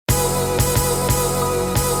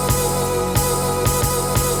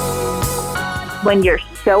when you're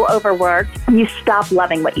so overworked, you stop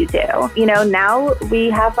loving what you do. Now we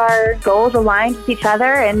have our goals aligned with each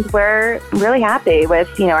other, and we're really happy with,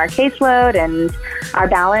 our caseload and our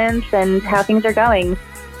balance and how things are going.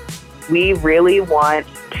 We really want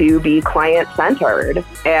to be client-centered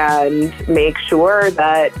and make sure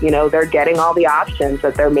that, they're getting all the options,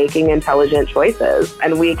 that they're making intelligent choices,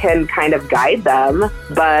 and we can kind of guide them.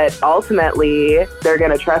 But ultimately, they're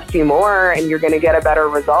going to trust you more, and you're going to get a better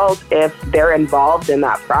result if they're involved in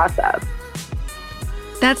that process.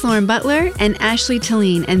 That's Lauren Butler and Ashley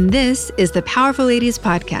Tilleen, and this is the Powerful Ladies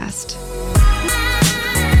Podcast.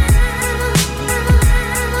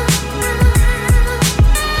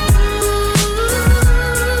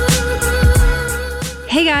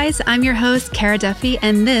 Hey guys, I'm your host, Kara Duffy,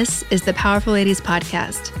 and this is the Powerful Ladies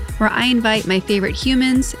Podcast, where I invite my favorite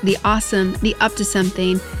humans, the awesome, the up to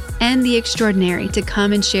something, and the extraordinary to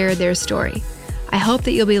come and share their story. I hope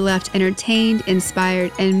that you'll be left entertained,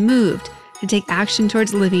 inspired, and moved to take action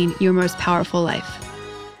towards living your most powerful life.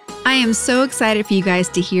 I am so excited for you guys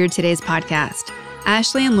to hear today's podcast.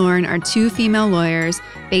 Ashley and Lauren are two female lawyers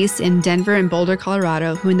based in Denver and Boulder,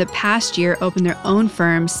 Colorado, who in the past year opened their own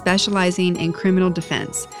firm specializing in criminal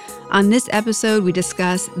defense. On this episode, we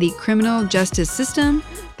discuss the criminal justice system,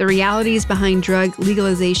 the realities behind drug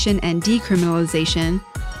legalization and decriminalization,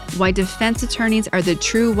 why defense attorneys are the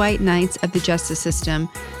true white knights of the justice system,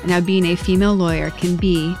 and how being a female lawyer can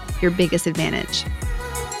be your biggest advantage.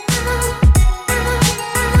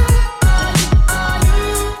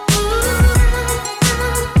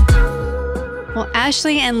 Well,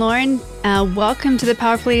 Ashley and Lauren, welcome to the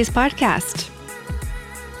Powerful Ladies Podcast.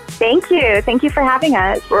 Thank you. Thank you for having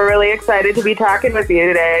us. We're really excited to be talking with you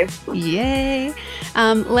today. Yay.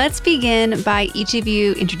 Let's begin by each of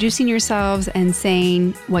you introducing yourselves and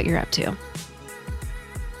saying what you're up to.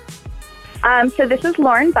 So this is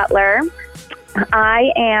Lauren Butler.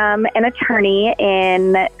 I am an attorney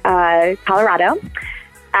in Colorado.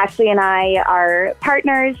 Ashley and I are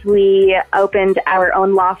partners. We opened our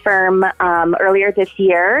own law firm earlier this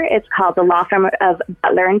year. It's called the Law Firm of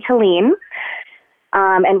Butler and Tilleen.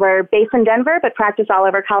 And we're based in Denver, but practice all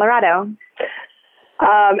over Colorado.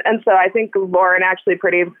 And so I think Lauren actually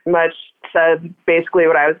pretty much said basically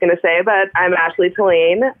what I was going to say, but I'm Ashley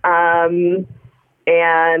Tilleen.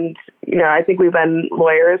 And, I think we've been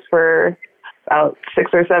lawyers for about 6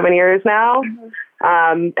 or 7 years now.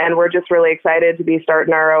 And we're just really excited to be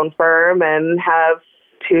starting our own firm and have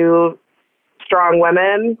two strong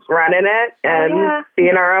women running it and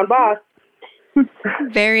being our own boss.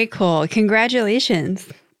 Very cool. Congratulations.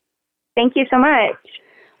 Thank you so much.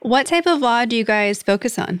 What type of law do you guys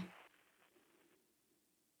focus on?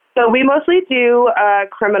 So we mostly do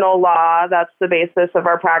criminal law. That's the basis of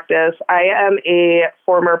our practice. I am a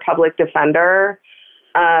former public defender.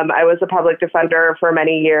 I was a public defender for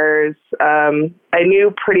many years. I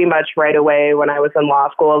knew pretty much right away when I was in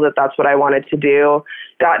law school that that's what I wanted to do.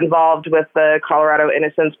 Got involved with the Colorado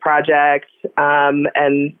Innocence Project,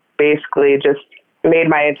 and basically just made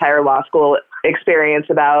my entire law school experience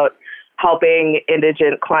about helping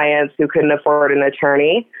indigent clients who couldn't afford an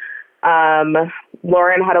attorney.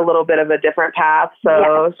 Lauren had a little bit of a different path,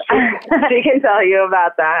 so yes. she can tell you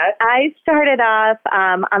about that. I started off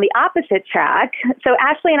on the opposite track. So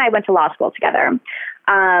Ashley and I went to law school together.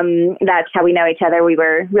 That's how we know each other. We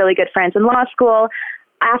were really good friends in law school.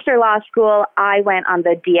 After law school, I went on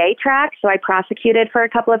the DA track, so I prosecuted for a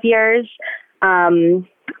couple of years,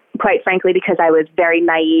 quite frankly, because I was very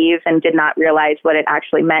naive and did not realize what it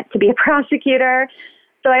actually meant to be a prosecutor.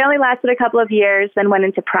 So I only lasted a couple of years, then went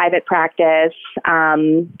into private practice,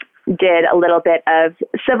 did a little bit of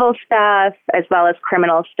civil stuff as well as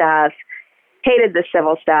criminal stuff, hated the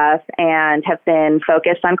civil stuff, and have been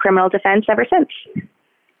focused on criminal defense ever since.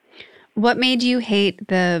 What made you hate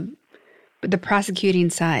the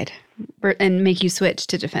prosecuting side and make you switch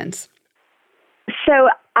to defense? So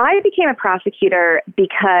I became a prosecutor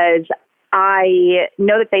because I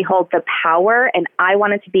know that they hold the power, and I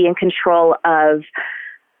wanted to be in control of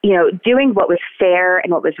doing what was fair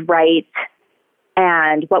and what was right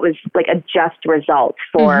and what was like a just result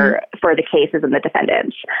for the cases and the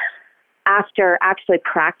defendants. After actually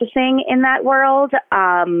practicing in that world,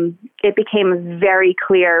 it became very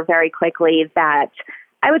clear very quickly that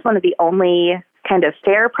I was one of the only kind of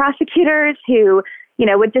fair prosecutors who,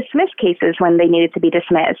 would dismiss cases when they needed to be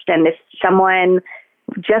dismissed. And if someone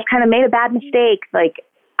just kind of made a bad mistake, like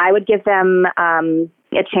I would give them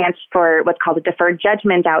a chance for what's called a deferred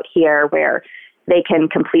judgment out here, where they can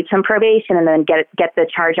complete some probation and then get the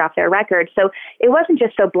charge off their record. So it wasn't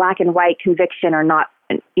just so black and white conviction or not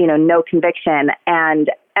no conviction. And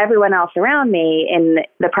everyone else around me in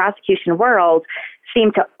the prosecution world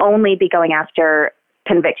seemed to only be going after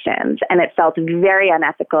convictions. And it felt very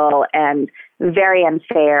unethical and very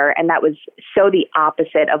unfair. And that was so the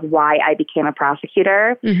opposite of why I became a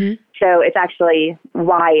prosecutor. Mm-hmm. So it's actually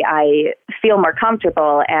why I feel more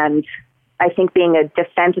comfortable. And I think being a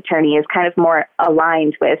defense attorney is kind of more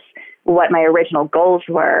aligned with what my original goals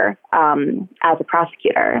were as a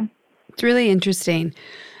prosecutor. It's really interesting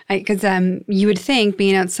because you would think,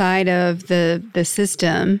 being outside of the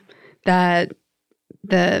system, that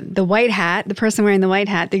the white hat, the person wearing the white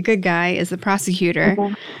hat, the good guy, is the prosecutor.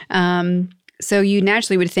 Mm-hmm. So you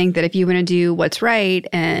naturally would think that if you want to do what's right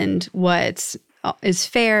and what is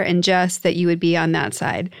fair and just, that you would be on that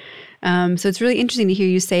side. So it's really interesting to hear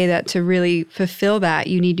you say that to really fulfill that,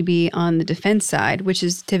 you need to be on the defense side, which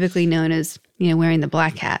is typically known as, wearing the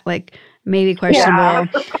black hat, like maybe questionable,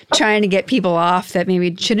 trying to get people off that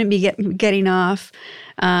maybe shouldn't be getting off.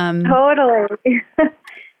 Totally.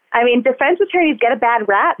 I mean, defense attorneys get a bad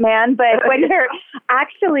rap, man, but when you're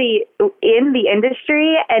actually in the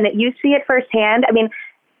industry and you see it firsthand, I mean,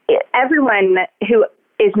 everyone who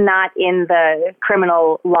is not in the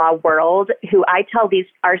criminal law world, who I tell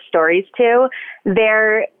our stories to,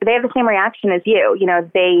 they have the same reaction as you.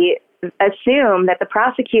 They assume that the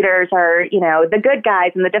prosecutors are, the good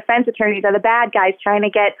guys and the defense attorneys are the bad guys trying to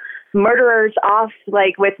get murderers off,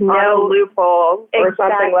 like with no loophole or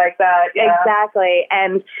something like that. Yeah. Exactly.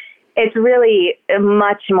 And it's really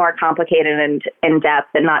much more complicated and in depth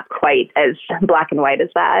and not quite as black and white as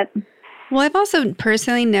that. Well, I've also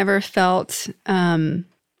personally never felt, I've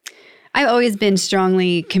always been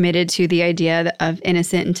strongly committed to the idea of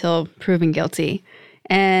innocent until proven guilty.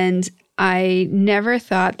 And I never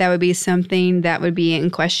thought that would be something that would be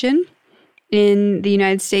in question in the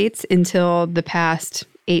United States until the past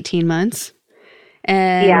 18 months.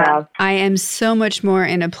 And I am so much more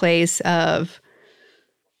in a place of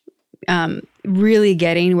really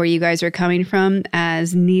getting where you guys are coming from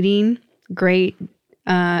as needing great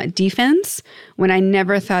defense, when I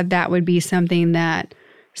never thought that would be something that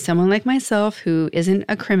someone like myself, who isn't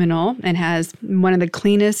a criminal and has one of the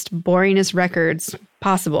cleanest, boringest records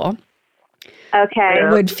possible,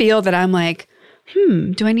 would feel that I'm like,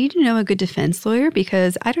 do I need to know a good defense lawyer?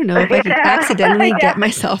 Because I don't know if I could accidentally get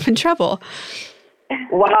myself in trouble.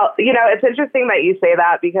 Well, it's interesting that you say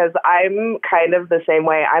that, because I'm kind of the same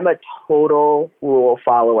way. I'm a total rule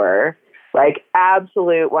follower, like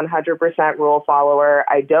absolute 100% rule follower.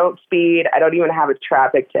 I don't speed. I don't even have a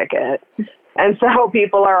traffic ticket. And so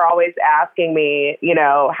people are always asking me,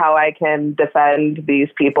 how I can defend these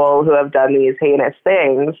people who have done these heinous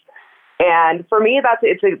things. And for me,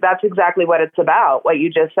 that's exactly what it's about. What you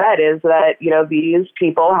just said is that, these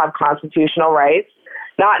people have constitutional rights.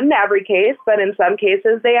 Not in every case, but in some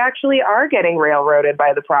cases, they actually are getting railroaded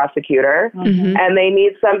by the prosecutor, and they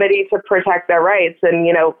need somebody to protect their rights. And,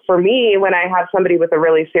 for me, when I have somebody with a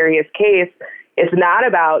really serious case, it's not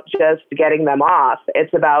about just getting them off.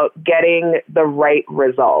 It's about getting the right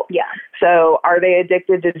result. Yeah. So are they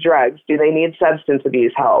addicted to drugs? Do they need substance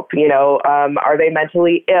abuse help? Are they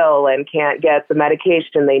mentally ill and can't get the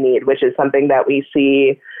medication they need, which is something that we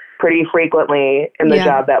see pretty frequently in the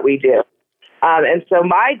job that we do. And so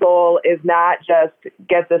my goal is not just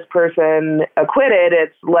get this person acquitted.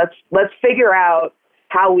 It's let's figure out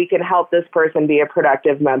how we can help this person be a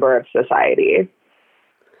productive member of society.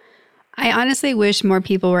 I honestly wish more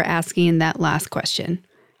people were asking that last question.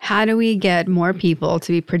 How do we get more people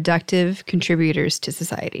to be productive contributors to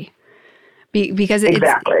society? Because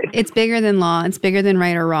it's bigger than law. It's bigger than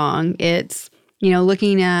right or wrong. It's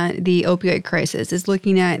looking at the opioid crisis. It's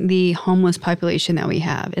looking at the homeless population that we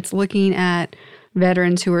have. It's looking at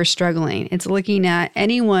veterans who are struggling. It's looking at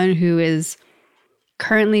anyone who is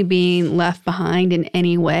currently being left behind in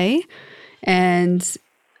any way. And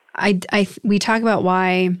we talk about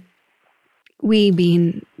why we,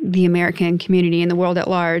 being the American community and the world at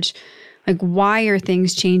large, like, why are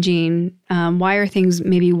things changing? Why are things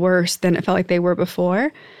maybe worse than it felt like they were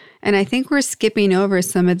before? And I think we're skipping over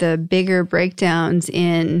some of the bigger breakdowns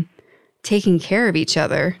in taking care of each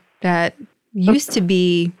other that used to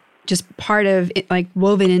be just part of it, like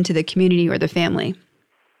woven into the community or the family.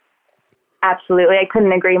 Absolutely. I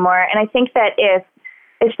couldn't agree more. And I think that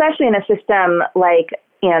especially in a system like,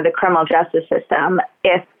 the criminal justice system,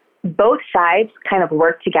 if both sides kind of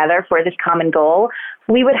work together for this common goal,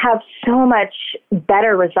 we would have so much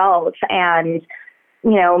better results and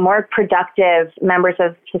more productive members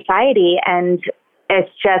of society. And it's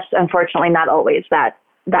just, unfortunately, not always that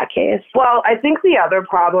that case? Well, I think the other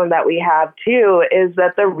problem that we have too is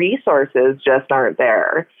that the resources just aren't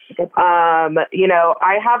there.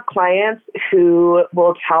 I have clients who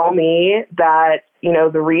will tell me that,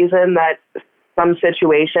 the reason that some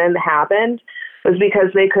situation happened was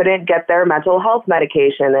because they couldn't get their mental health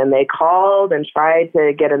medication, and they called and tried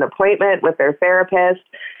to get an appointment with their therapist,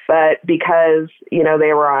 but because,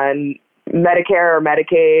 they were on Medicare or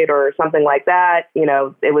Medicaid or something like that,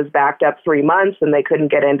 it was backed up 3 months and they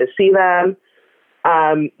couldn't get in to see them.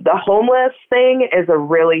 The homeless thing is a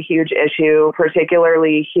really huge issue,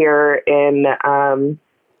 particularly here in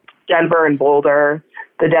Denver and Boulder,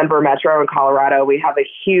 the Denver Metro in Colorado. We have a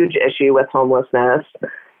huge issue with homelessness.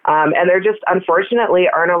 And there just unfortunately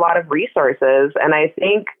aren't a lot of resources. And I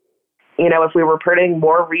think, if we were putting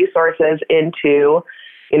more resources into,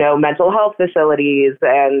 mental health facilities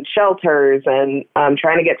and shelters and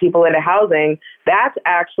trying to get people into housing, that's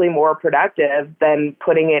actually more productive than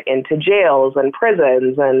putting it into jails and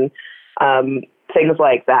prisons and things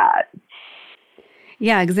like that.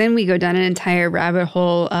 Yeah, because then we go down an entire rabbit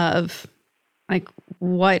hole of like,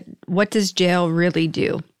 what does jail really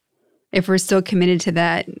do? If we're still committed to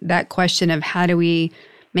that question of how do we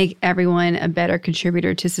make everyone a better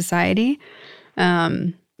contributor to society,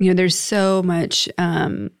 there's so much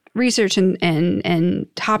research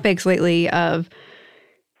and topics lately of,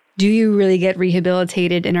 do you really get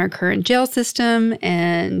rehabilitated in our current jail system,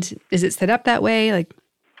 and is it set up that way? Like,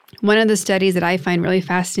 one of the studies that I find really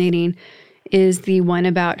fascinating is the one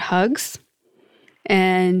about hugs,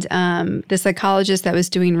 and the psychologist that was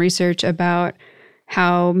doing research about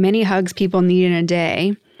how many hugs people need in a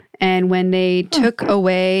day. And when they took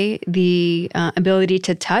away the ability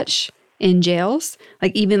to touch in jails,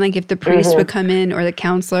 like even like if the priest would come in or the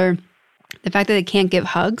counselor, the fact that they can't give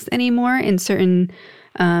hugs anymore in certain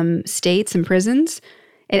states and prisons,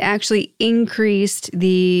 it actually increased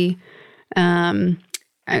the,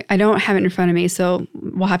 I don't have it in front of me, so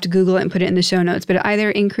we'll have to Google it and put it in the show notes, but it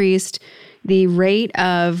either increased the rate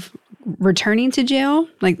of returning to jail,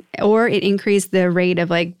 or it increased the rate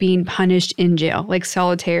of being punished in jail, like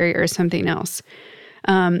solitary or something else.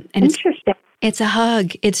 And Interesting. It's a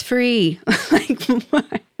hug. It's free.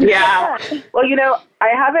 Yeah. Well, I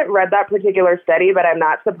haven't read that particular study, but I'm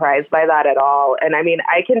not surprised by that at all. And I mean,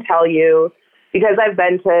 I can tell you, because I've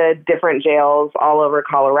been to different jails all over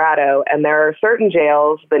Colorado, and there are certain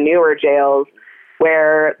jails, the newer jails,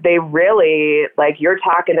 where they really, you're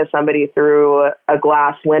talking to somebody through a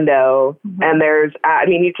glass window, and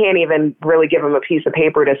you can't even really give them a piece of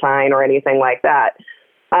paper to sign or anything like that.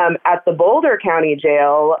 At the Boulder County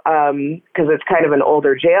Jail, because it's kind of an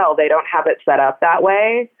older jail, they don't have it set up that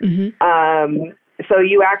way. So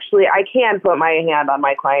I can put my hand on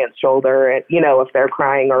my client's shoulder, if they're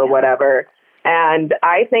crying or whatever. And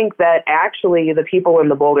I think that actually the people in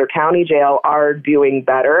the Boulder County Jail are doing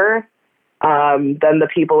better than the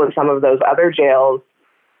people in some of those other jails.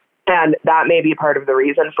 And that may be part of the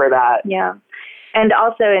reason for that. Yeah. And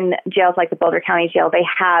also in jails like the Boulder County Jail, they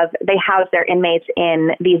house their inmates in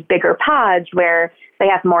these bigger pods where they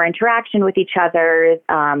have more interaction with each other.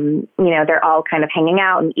 They're all kind of hanging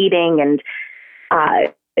out and eating and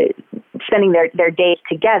spending their days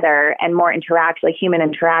together, and more human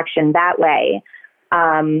interaction that way.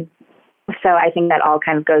 So I think that all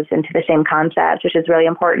kind of goes into the same concept, which is really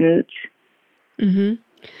important. Mm-hmm.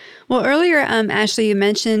 Well, earlier, Ashley, you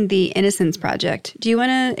mentioned the Innocence Project. Do you want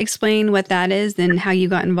to explain what that is and how you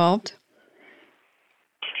got involved?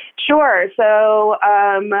 Sure. So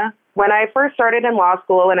when I first started in law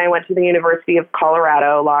school, and I went to the University of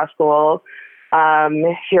Colorado Law School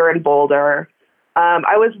here in Boulder,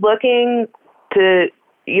 I was looking to,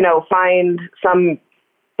 find some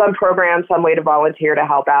program, some way to volunteer to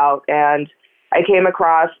help out. And I came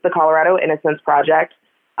across the Colorado Innocence Project.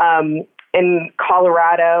 In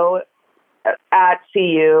Colorado, at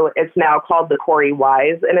CU, it's now called the Corey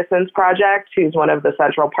Wise Innocence Project, who's one of the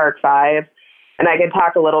Central Park Five. And I can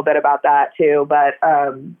talk a little bit about that too, but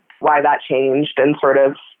why that changed and sort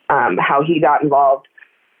of how he got involved.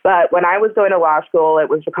 But when I was going to law school, it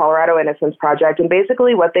was the Colorado Innocence Project. And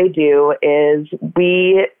basically what they do is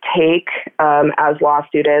we take, as law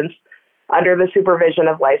students, under the supervision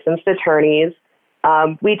of licensed attorneys,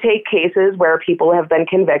 we take cases where people have been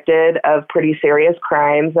convicted of pretty serious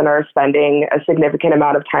crimes and are spending a significant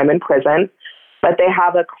amount of time in prison, but they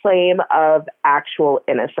have a claim of actual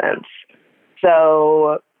innocence.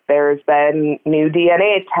 So there's been new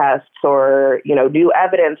DNA tests or, new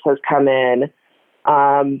evidence has come in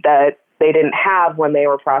that they didn't have when they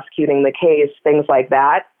were prosecuting the case, things like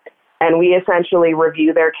that. And we essentially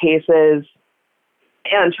review their cases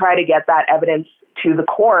and try to get that evidence to the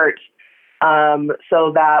court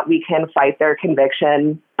so that we can fight their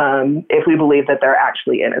conviction if we believe that they're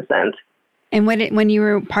actually innocent. And when you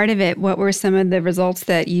were part of it, what were some of the results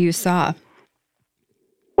that you saw?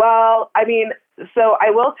 Well, I mean, so I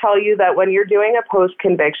will tell you that when you're doing a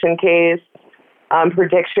post-conviction case,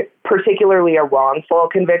 particularly a wrongful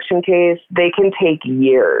conviction case, they can take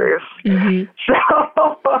years. Mm-hmm. So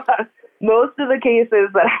most of the cases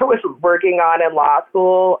that I was working on in law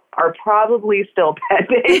school are probably still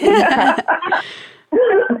pending.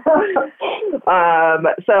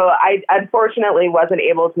 So I unfortunately wasn't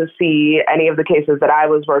able to see any of the cases that I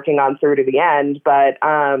was working on through to the end, but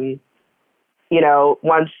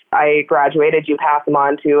once I graduated, you pass them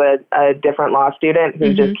on to a different law student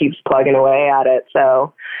who just keeps plugging away at it.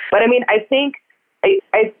 So, but I mean, I think I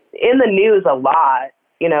in the news a lot,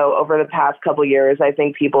 over the past couple of years, I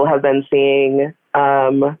think people have been seeing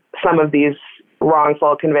some of these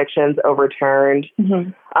wrongful convictions overturned.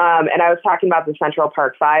 And I was talking about the Central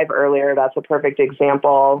Park Five earlier. That's a perfect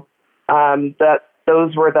example.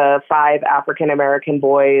 Those were the 5 African-American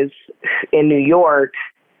boys in New York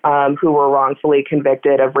who were wrongfully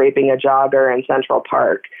convicted of raping a jogger in Central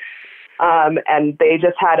Park. And they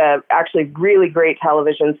just had a actually really great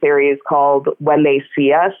television series called When They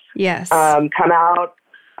See Us come out.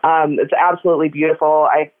 It's absolutely beautiful.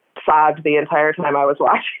 I sobbed the entire time I was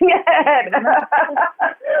watching it.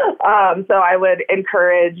 So I would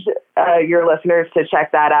encourage your listeners to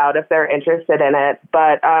check that out if they're interested in it.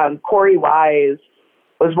 But Corey Wise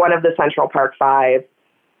was one of the Central Park Five.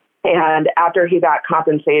 And after he got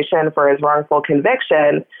compensation for his wrongful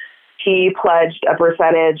conviction, he pledged a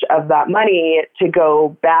percentage of that money to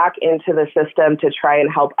go back into the system to try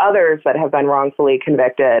and help others that have been wrongfully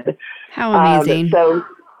convicted. How amazing. So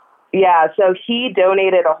he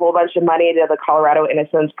donated a whole bunch of money to the Colorado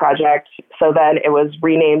Innocence Project. So then it was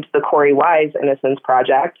renamed the Corey Wise Innocence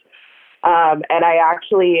Project. And I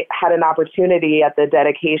actually had an opportunity at the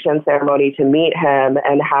dedication ceremony to meet him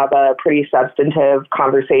and have a pretty substantive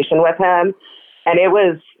conversation with him. And it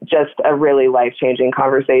was just a really life-changing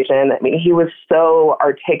conversation. I mean, he was so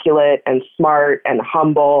articulate and smart and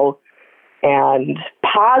humble and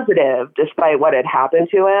positive despite what had happened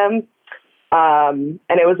to him. And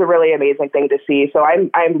it was a really amazing thing to see. So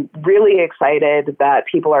I'm really excited that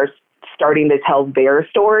people are starting to tell their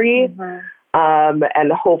story.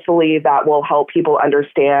 And hopefully that will help people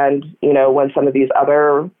understand, when some of these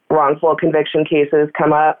other wrongful conviction cases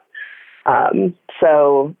come up.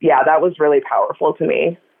 So yeah, that was really powerful to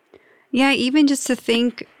me. Yeah. Even just to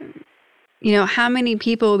think, how many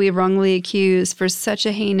people will be wrongly accused for such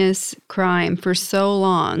a heinous crime for so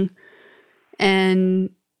long and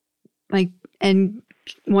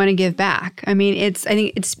want to give back. I mean, I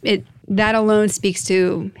think that alone speaks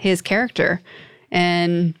to his character.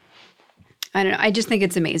 And I don't know. I just think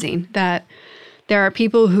it's amazing that there are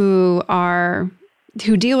people who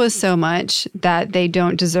deal with so much that they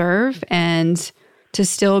don't deserve, and to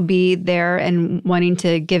still be there and wanting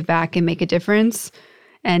to give back and make a difference,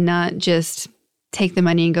 and not just take the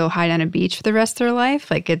money and go hide on a beach for the rest of their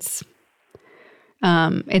life. Like it's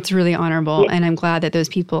really honorable, and I'm glad that those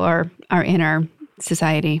people are in our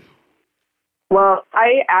society. Well,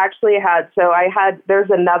 there's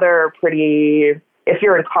another pretty. If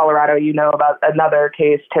you're in Colorado, you know about another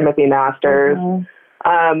case, Timothy Masters, who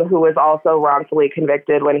was also wrongfully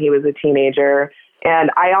convicted when he was a teenager.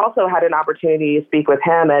 And I also had an opportunity to speak with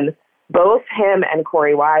him. And both him and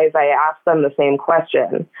Corey Wise, I asked them the same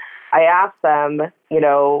question. I asked them,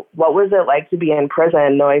 what was it like to be in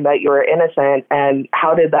prison knowing that you were innocent? And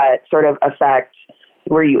how did that sort of affect,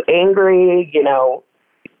 were you angry?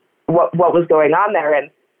 What was going on there?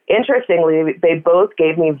 And interestingly, they both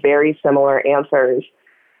gave me very similar answers.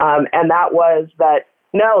 And that was that,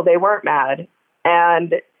 no, they weren't mad.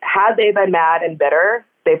 And had they been mad and bitter,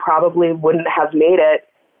 they probably wouldn't have made it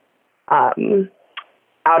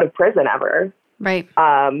out of prison ever. Right.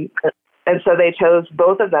 And so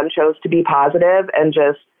both of them chose to be positive and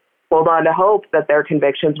just hold on to hope that their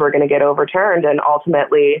convictions were going to get overturned. And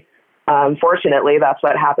ultimately, fortunately, that's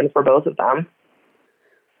what happened for both of them.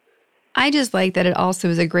 I just like that it also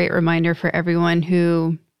is a great reminder for everyone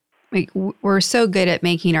who, we're so good at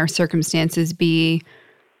making our circumstances be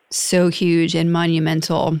so huge and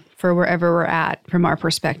monumental for wherever we're at from our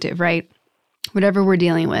perspective, right? Whatever we're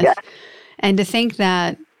dealing with. Yeah. And to think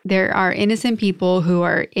that there are innocent people who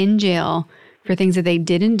are in jail for things that they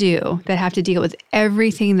didn't do, that have to deal with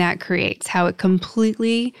everything that creates, how it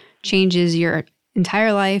completely changes your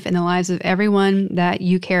entire life and the lives of everyone that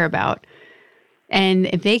you care about. And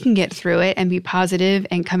if they can get through it and be positive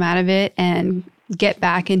and come out of it and get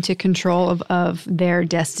back into control of their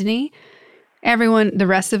destiny, everyone, the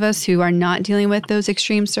rest of us who are not dealing with those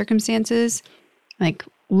extreme circumstances, like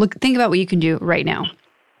think about what you can do right now.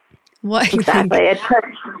 What exactly?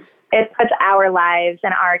 It puts our lives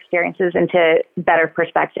and our experiences into better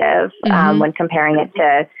perspective when comparing it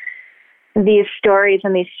to these stories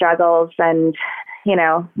and these struggles and,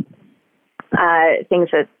 things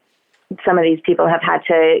that some of these people have had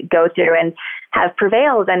to go through and have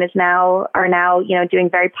prevailed and are now, doing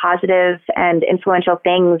very positive and influential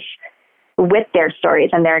things with their stories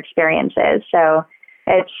and their experiences. So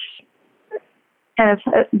it's kind of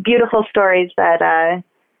beautiful stories that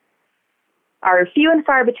are few and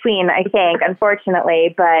far between, I think,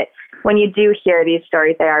 unfortunately. But when you do hear these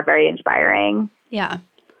stories, they are very inspiring. Yeah.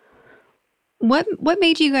 What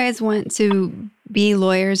made you guys want to be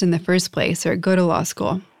lawyers in the first place or go to law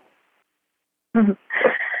school?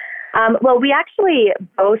 Well, we actually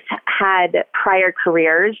both had prior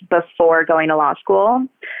careers before going to law school.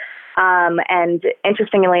 And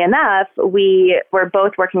interestingly enough, we were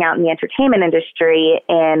both working out in the entertainment industry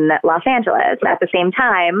in Los Angeles at the same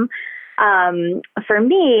time. For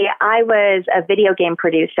me, I was a video game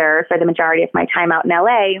producer for the majority of my time out in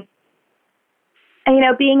LA.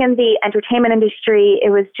 And, being in the entertainment industry, it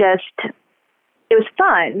was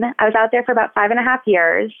fun. I was out there for about 5.5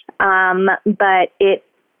 years. But it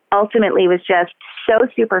ultimately was just so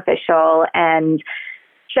superficial and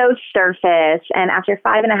so surface. And after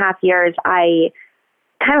 5.5 years, I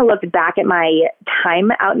kind of looked back at my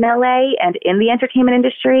time out in LA and in the entertainment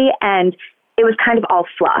industry, and it was kind of all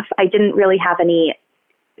fluff. I didn't really have any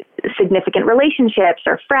significant relationships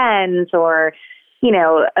or friends or,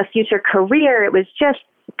 a future career. It was just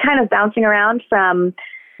kind of bouncing around from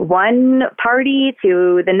one party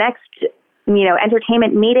to the next,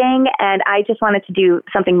 entertainment meeting. And I just wanted to do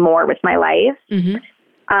something more with my life. Mm-hmm.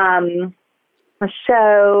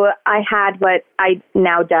 So I had what I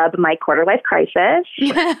now dub my quarter-life crisis.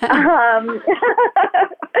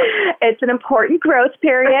 It's an important growth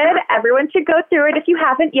period. Everyone should go through it if you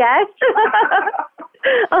haven't yet.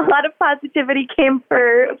 A lot of positivity came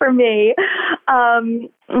for me.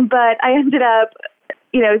 But I ended up,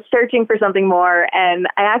 searching for something more. And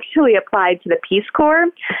I actually applied to the Peace Corps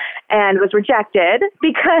and was rejected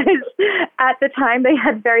because at the time they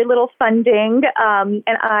had very little funding. And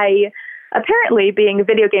I, apparently, being a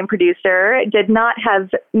video game producer, did not have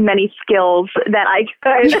many skills that I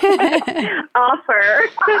could offer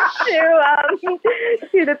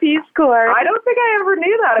to the Peace Corps. I don't think I ever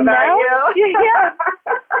knew that about you. Yeah.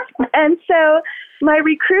 And so my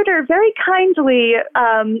recruiter very kindly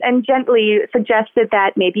and gently suggested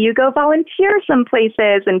that maybe you go volunteer some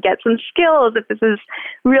places and get some skills if this is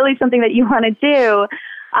really something that you want to do,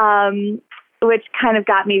 which kind of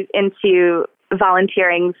got me into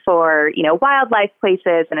volunteering for, wildlife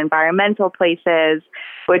places and environmental places,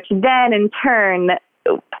 which then in turn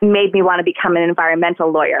made me want to become an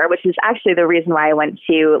environmental lawyer, which is actually the reason why I went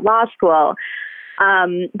to law school.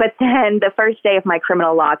 But then the first day of my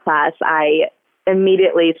criminal law class, I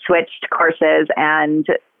immediately switched courses and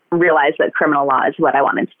realized that criminal law is what I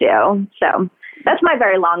wanted to do. So that's my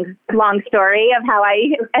very long story of how I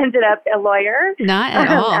ended up a lawyer. Not at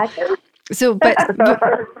all. So, but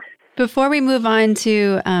before we move on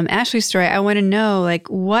to Ashley's story, I want to know,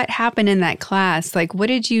 what happened in that class? What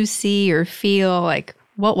did you see or feel?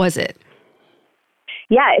 What was it?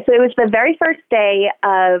 Yeah, so it was the very first day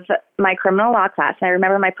of my criminal law class. And I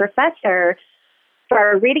remember my professor, for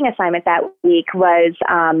our reading assignment that week, was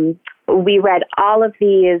we read all of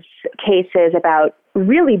these cases about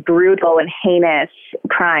really brutal and heinous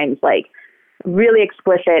crimes, like really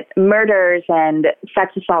explicit murders and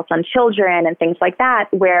sex assaults on children and things like that,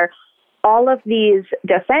 where all of these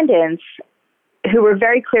defendants who were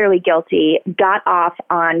very clearly guilty got off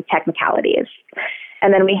on technicalities.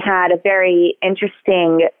 And then we had a very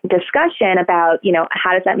interesting discussion about,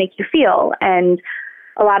 how does that make you feel? And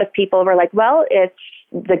a lot of people were like, well, it's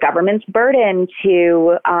the government's burden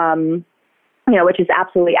to, which is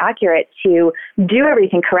absolutely accurate, to do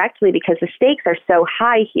everything correctly because the stakes are so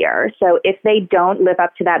high here. So if they don't live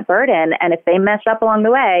up to that burden and if they mess up along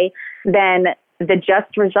the way, then the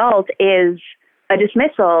just result is a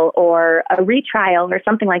dismissal or a retrial or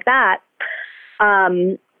something like that.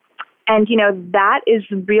 And, that is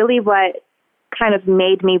really what kind of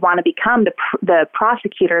made me want to become the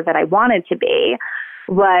prosecutor that I wanted to be.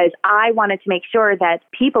 Was I wanted to make sure that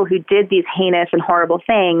people who did these heinous and horrible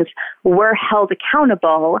things were held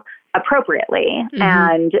accountable appropriately. Mm-hmm.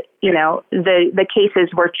 And, the cases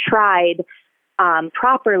were tried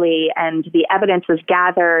properly and the evidence was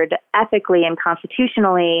gathered ethically and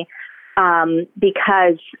constitutionally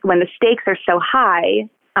because when the stakes are so high,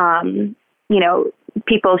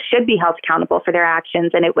 people should be held accountable for their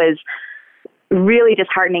actions. And it was really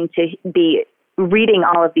disheartening to be reading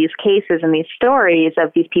all of these cases and these stories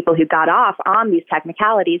of these people who got off on these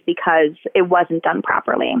technicalities because it wasn't done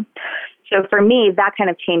properly. So for me, that kind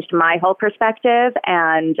of changed my whole perspective,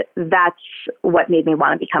 and that's what made me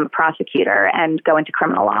want to become a prosecutor and go into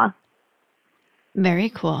criminal law. Very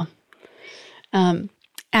cool.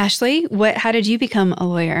 Ashley, how did you become a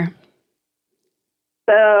lawyer?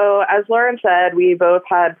 So as Lauren said, we both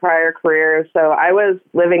had prior careers. So I was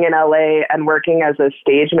living in LA and working as a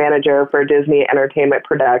stage manager for Disney Entertainment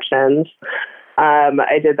Productions.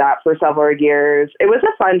 I did that for several years. It was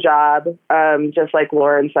a fun job. Just like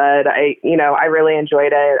Lauren said, I really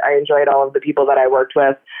enjoyed it. I enjoyed all of the people that I worked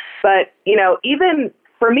with. But, even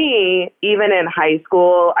for me, even in high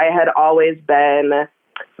school, I had always been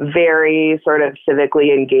very sort of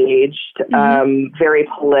civically engaged, very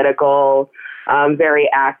political, very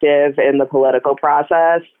active in the political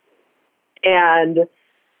process. And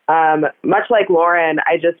much like Lauren,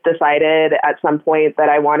 I just decided at some point that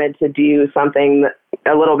I wanted to do something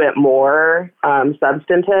a little bit more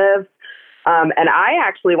substantive. And I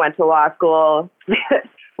actually went to law school.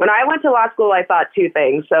 When I went to law school, I thought two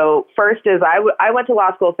things. So first is I went to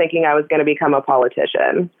law school thinking I was going to become a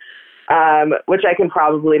politician. Which I can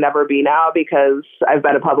probably never be now because I've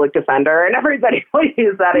been a public defender and everybody will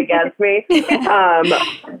use that against me.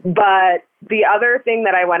 But the other thing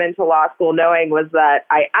that I went into law school knowing was that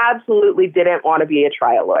I absolutely didn't want to be a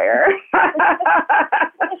trial lawyer.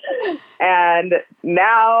 And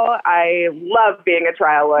now I love being a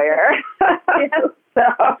trial lawyer. So,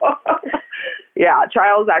 yeah,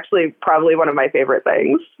 trial is actually probably one of my favorite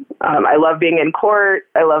things. I love being in court.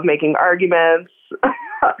 I love making arguments.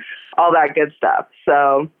 All that good stuff.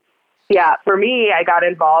 So, yeah, for me, I got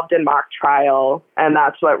involved in mock trial, and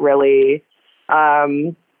that's what really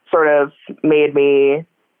sort of made me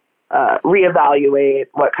reevaluate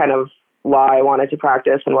what kind of law I wanted to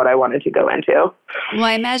practice and what I wanted to go into. Well,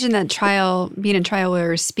 I imagine that being a trial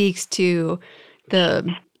lawyer speaks to the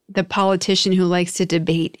politician who likes to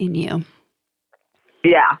debate in you.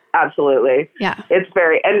 Yeah, absolutely. Yeah.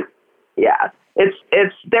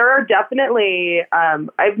 There are definitely,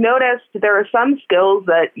 I've noticed there are some skills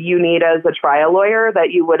that you need as a trial lawyer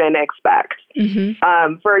that you wouldn't expect.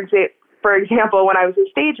 Mm-hmm. For example, when I was a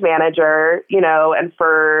stage manager, and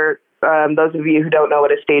for those of you who don't know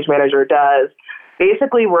what a stage manager does,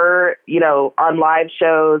 basically we're, on live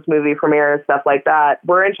shows, movie premieres, stuff like that,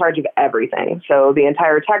 we're in charge of everything. So the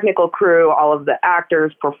entire technical crew, all of the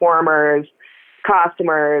actors, performers,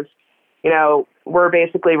 costumers, we're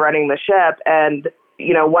basically running the ship. And,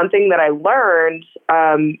 one thing that I learned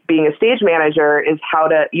being a stage manager is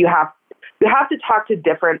you have to talk to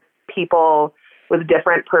different people with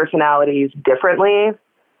different personalities differently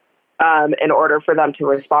in order for them to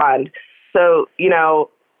respond. So,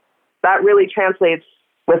 that really translates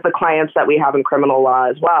with the clients that we have in criminal law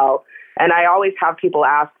as well. And I always have people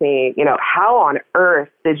ask me, how on earth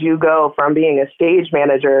did you go from being a stage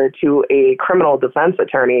manager to a criminal defense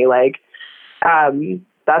attorney?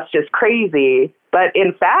 That's just crazy. But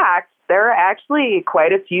in fact, there are actually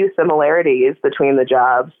quite a few similarities between the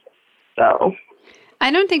jobs. So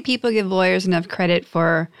I don't think people give lawyers enough credit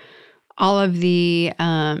for all of the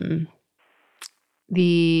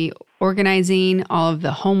organizing, all of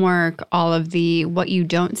the homework, all of the what you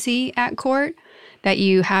don't see at court that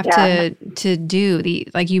you have to do.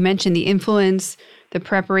 Like you mentioned, the influence, the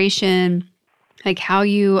preparation, like how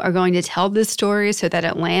you are going to tell this story so that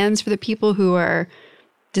it lands for the people who are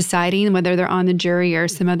deciding whether they're on the jury or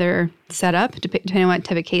some other setup, depending on what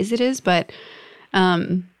type of case it is. But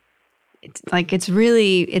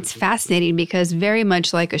it's fascinating because very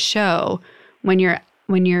much like a show, when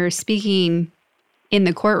you're speaking in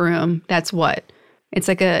the courtroom, that's what it's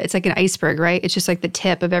like an iceberg, right? It's just like the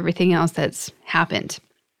tip of everything else that's happened.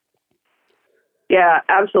 Yeah,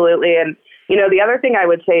 absolutely. And the other thing I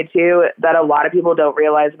would say too that a lot of people don't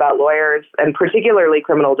realize about lawyers, and particularly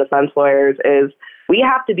criminal defense lawyers, is we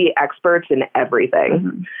have to be experts in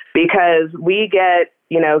everything because we get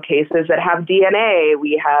cases that have DNA.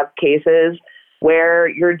 We have cases where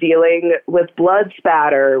you're dealing with blood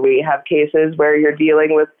spatter. We have cases where you're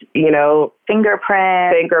dealing with,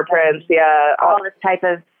 fingerprints. Yeah. All this type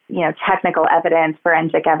of, technical evidence,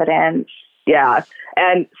 forensic evidence. Yeah.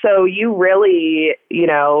 And so you really,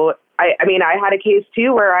 I had a case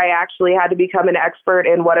too where I actually had to become an expert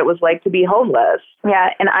in what it was like to be homeless. Yeah.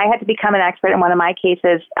 And I had to become an expert in one of my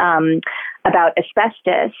cases about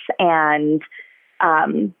asbestos and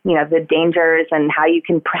the dangers and how you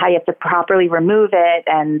have to properly remove it.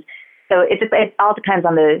 And so it all depends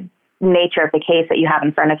on the nature of the case that you have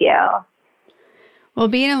in front of you. Well,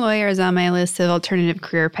 being a lawyer is on my list of alternative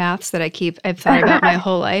career paths that I've thought about my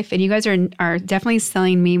whole life, and you guys are definitely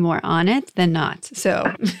selling me more on it than not. So,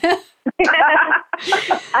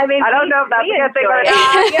 I mean, I don't know if that's a good thing or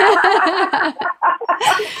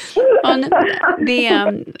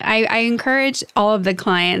not. I encourage all of the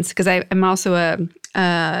clients, because I'm also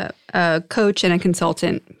a coach and a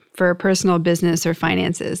consultant for personal business or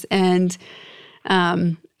finances, and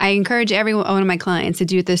I encourage every one of my clients to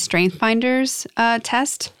do the Strength Finders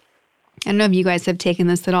test. I don't know if you guys have taken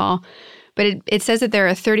this at all, but it says that there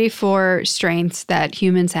are 34 strengths that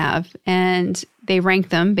humans have, and they rank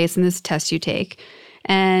them based on this test you take.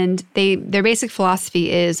 And their basic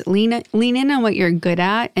philosophy is lean in on what you're good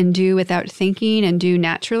at and do without thinking and do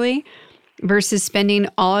naturally, versus spending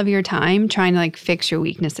all of your time trying to like fix your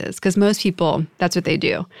weaknesses. Because most people, that's what they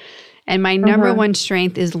do. And my number one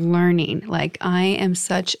strength is learning. Like, I am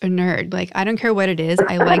such a nerd. Like, I don't care what it is.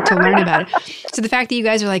 I like to learn about it. So the fact that you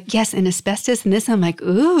guys are like, yes, and asbestos and this, I'm like,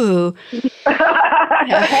 ooh. Hey,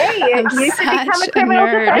 I'm you should become a such criminal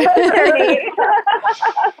nerd. attorney.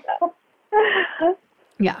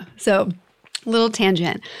 Yeah. So little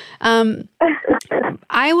tangent.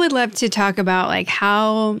 I would love to talk about like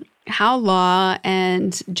how law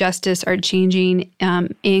and justice are changing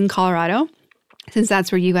in Colorado, since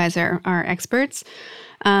that's where you guys are experts,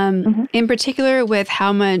 in particular with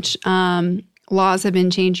how much laws have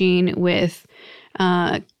been changing with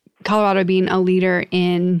Colorado being a leader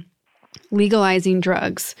in legalizing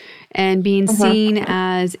drugs and being seen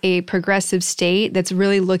as a progressive state that's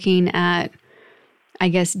really looking at, I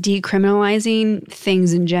guess, decriminalizing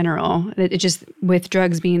things in general. It just, with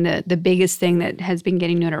drugs being the biggest thing that has been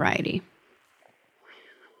getting notoriety.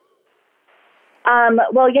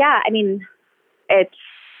 Well, yeah, I mean, it's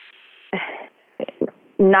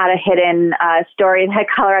not a hidden story that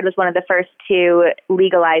Colorado was one of the first to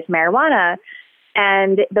legalize marijuana.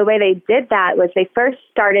 And the way they did that was they first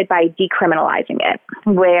started by decriminalizing it,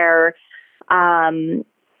 where,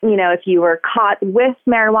 if you were caught with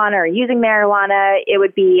marijuana or using marijuana, it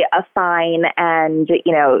would be a fine and,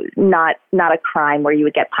 not a crime where you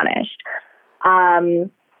would get punished.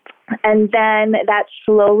 And then that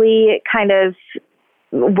slowly kind of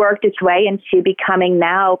worked its way into becoming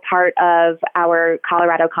now part of our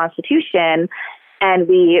Colorado Constitution. And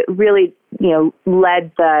we really,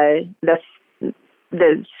 led the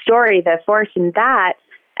story, the force in that,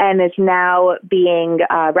 and is now being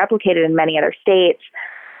replicated in many other states.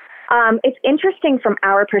 It's interesting from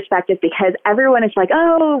our perspective because everyone is like,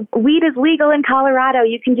 oh, weed is legal in Colorado.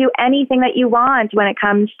 You can do anything that you want when it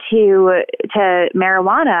comes to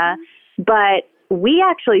marijuana. But we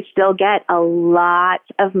actually still get a lot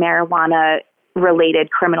of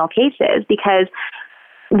marijuana-related criminal cases, because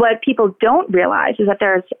what people don't realize is that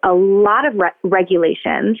there's a lot of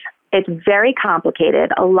regulations. It's very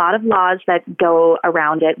complicated, a lot of laws that go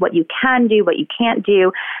around it, what you can do, what you can't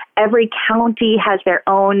do. Every county has their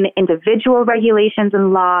own individual regulations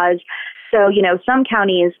and laws. So, some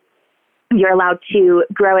counties, you're allowed to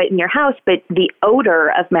grow it in your house, but the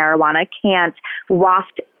odor of marijuana can't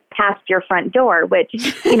waft past your front door, which,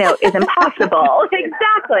 is impossible.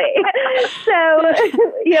 Exactly. So,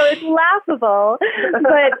 it's laughable,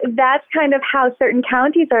 but that's kind of how certain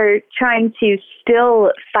counties are trying to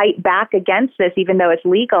still fight back against this, even though it's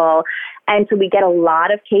legal. And so we get a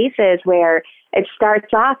lot of cases where it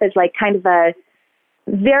starts off as like kind of a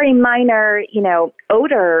very minor,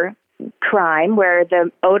 odor crime where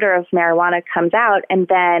the odor of marijuana comes out, and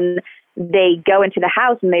then they go into the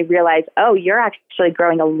house and they realize, oh, you're actually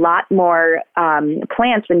growing a lot more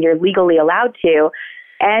plants than you're legally allowed to.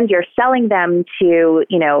 And you're selling them to,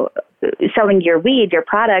 selling your weed, your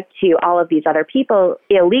product to all of these other people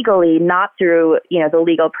illegally, not through, the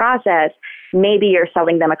legal process. Maybe you're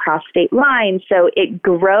selling them across state lines. So it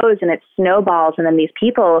grows and it snowballs. And then these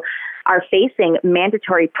people are facing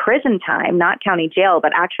mandatory prison time, not county jail,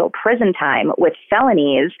 but actual prison time with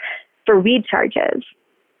felonies for weed charges.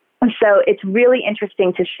 So it's really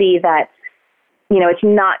interesting to see that, it's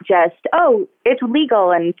not just, oh, it's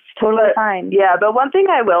legal and it's totally fine. Yeah, but one thing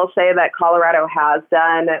I will say that Colorado has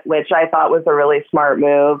done, which I thought was a really smart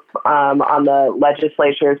move on the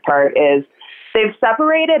legislature's part, is they've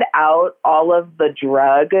separated out all of the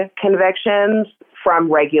drug convictions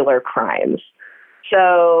from regular crimes.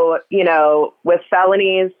 So, with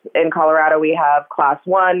felonies in Colorado, we have class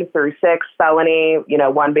 1 through 6 felony,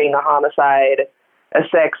 1 being a homicide, a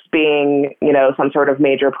 6 being, some sort of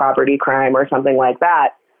major property crime or something like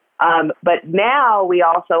that. But now we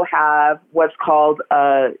also have what's called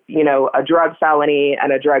a drug felony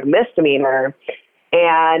and a drug misdemeanor.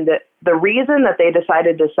 And the reason that they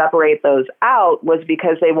decided to separate those out was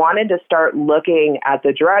because they wanted to start looking at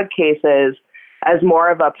the drug cases as more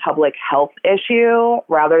of a public health issue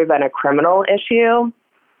rather than a criminal issue.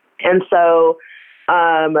 And so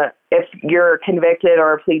if you're convicted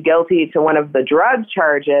or plead guilty to one of the drug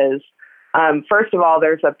charges, first of all,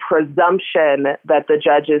 there's a presumption that the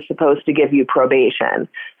judge is supposed to give you probation.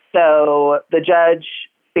 So the judge,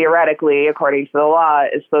 theoretically, according to the law,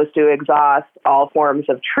 is supposed to exhaust all forms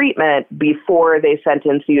of treatment before they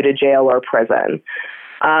sentence you to jail or prison.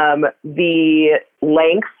 The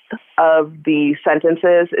length of the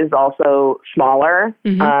sentences is also smaller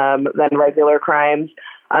than regular crimes.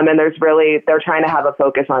 And they're trying to have a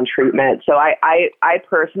focus on treatment. So I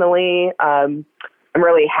personally, I'm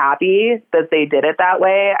really happy that they did it that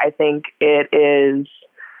way. I think it is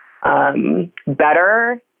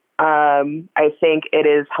better. I think it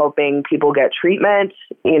is helping people get treatment,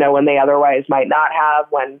 when they otherwise might not have,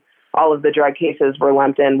 when all of the drug cases were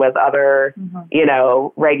lumped in with other,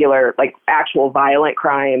 regular, like actual violent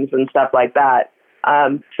crimes and stuff like that.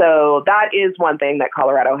 So that is one thing that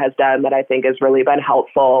Colorado has done that I think has really been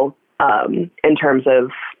helpful in terms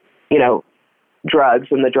of, drugs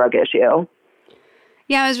and the drug issue.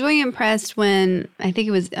 Yeah, I was really impressed when I think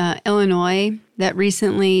it was Illinois that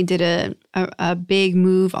recently did a big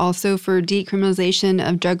move also for decriminalization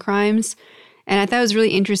of drug crimes. And I thought it was really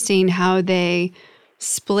interesting how they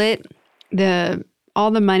split all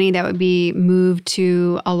the money that would be moved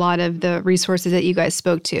to a lot of the resources that you guys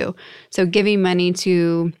spoke to. So giving money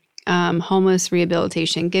to homeless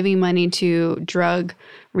rehabilitation, giving money to drug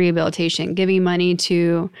rehabilitation, giving money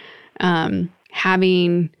to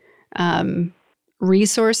having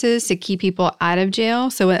resources to keep people out of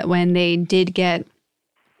jail. So that when they did get,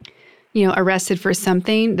 arrested for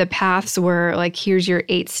something, the paths were like, here's your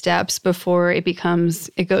 8 steps before it goes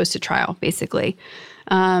to trial, basically.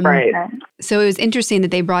 Right. So it was interesting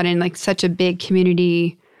that they brought in like such a big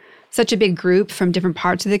community, such a big group from different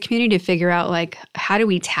parts of the community to figure out like, how do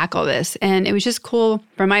we tackle this? And it was just cool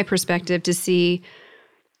from my perspective to see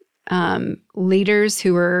leaders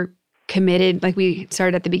who were committed, like we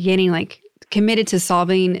started at the beginning, like committed to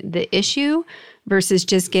solving the issue versus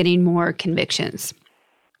just getting more convictions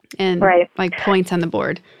and like points on the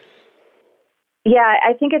board. Yeah,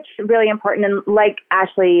 I think it's really important. And like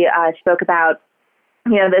Ashley spoke about,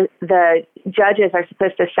 the judges are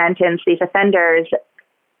supposed to sentence these offenders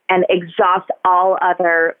and exhaust all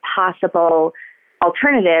other possible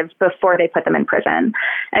alternatives before they put them in prison.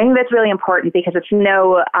 I think that's really important because it's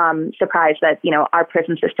no surprise that, our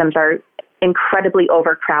prison systems are incredibly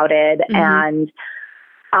overcrowded. And,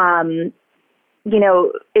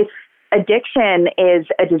 if addiction is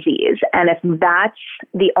a disease, and if that's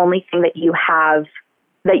the only thing that you have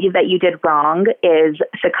that you did wrong is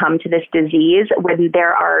succumb to this disease, when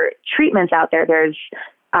there are treatments out there, there's,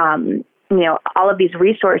 all of these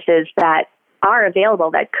resources that are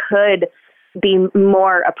available that could be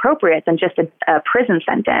more appropriate than just a prison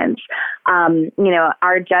sentence.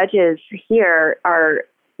 Our judges here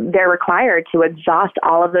they're required to exhaust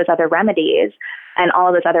all of those other remedies and all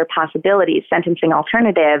of those other possibilities, sentencing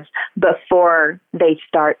alternatives, before they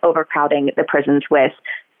start overcrowding the prisons with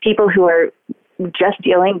people who are just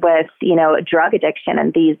dealing with, drug addiction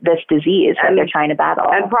and this disease that they're trying to battle.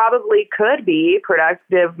 And probably could be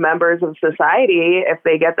productive members of society if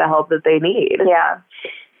they get the help that they need. Yeah.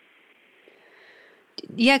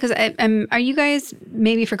 Yeah, because are you guys,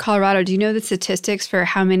 maybe for Colorado, do you know the statistics for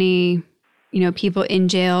how many, people in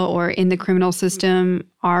jail or in the criminal system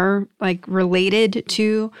are like related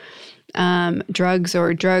to drugs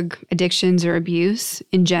or drug addictions or abuse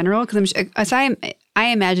in general? Because I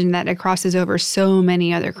imagine that it crosses over so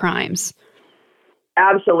many other crimes.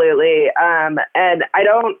 Absolutely. And I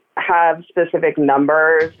don't have specific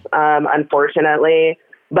numbers, unfortunately.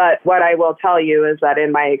 But what I will tell you is that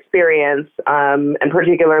in my experience, and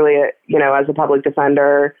particularly, as a public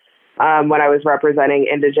defender, when I was representing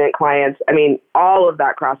indigent clients, all of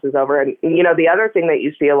that crosses over. And, the other thing that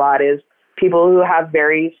you see a lot is people who have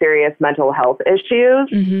very serious mental health issues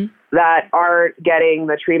that aren't getting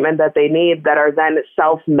the treatment that they need, that are then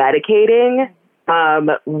self-medicating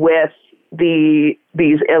with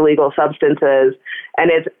these illegal substances. And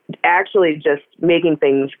it's actually just making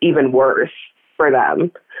things even worse for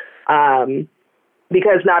them.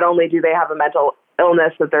 Because not only do they have a mental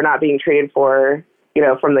illness that they're not being treated for,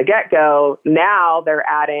 from the get-go, now they're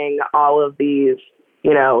adding all of these,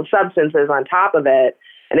 substances on top of it,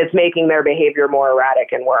 and it's making their behavior more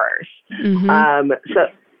erratic and worse. So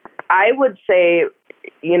I would say,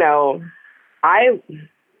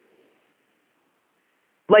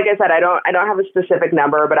 like I said, I don't have a specific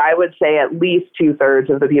number, but I would say at least 2/3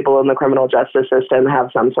 of the people in the criminal justice system have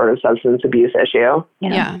some sort of substance abuse issue.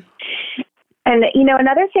 Yeah. And,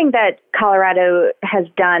 another thing that Colorado has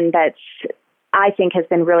done that's, I think, has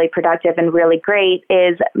been really productive and really great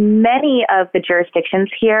is many of the jurisdictions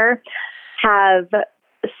here have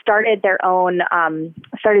started their own,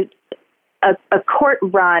 a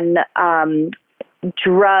court-run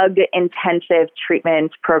drug-intensive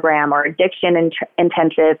treatment program or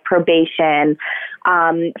addiction-intensive probation,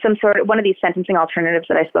 some sort of one of these sentencing alternatives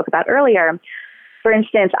that I spoke about earlier. For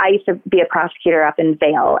instance, I used to be a prosecutor up in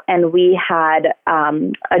Vail, and we had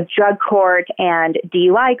a drug court and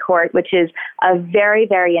DUI court, which is a very,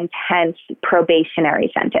 very intense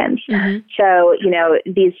probationary sentence. Mm-hmm. So,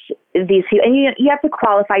 these, and you have to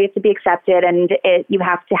qualify, you have to be accepted, and you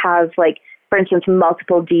have to have, like, for instance,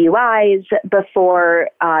 multiple DUIs before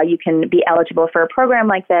you can be eligible for a program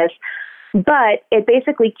like this. But it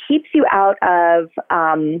basically keeps you out of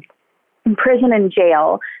prison and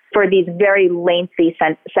jail for these very lengthy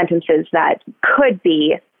sentences that could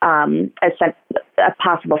be a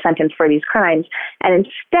possible sentence for these crimes. And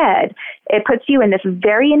instead, it puts you in this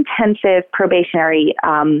very intensive probationary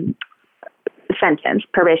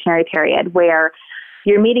probationary period, where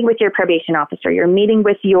you're meeting with your probation officer, you're meeting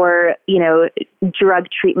with your, drug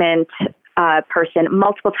treatment person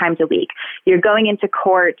multiple times a week. You're going into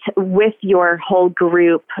court with your whole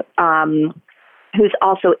group who's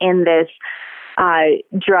also in this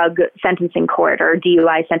drug sentencing court or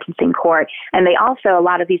DUI sentencing court. And they also, a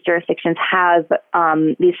lot of these jurisdictions have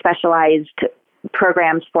these specialized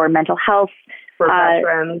programs for mental health,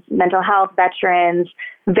 veterans,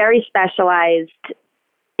 very specialized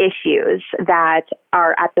issues that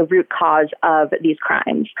are at the root cause of these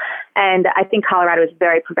crimes. And I think Colorado is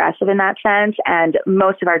very progressive in that sense, and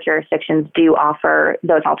most of our jurisdictions do offer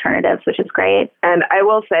those alternatives, which is great. And I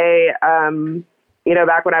will say,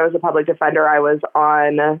 back when I was a public defender, I was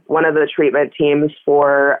on one of the treatment teams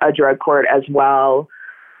for a drug court as well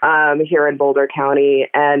here in Boulder County.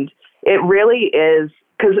 And it really is,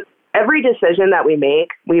 because every decision that we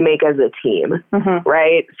make as a team, mm-hmm.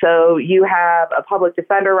 right? So you have a public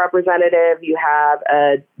defender representative, you have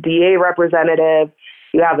a DA representative,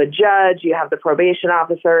 you have a judge, you have the probation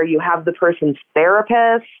officer, you have the person's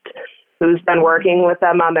therapist who's been working with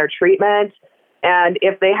them on their treatment. And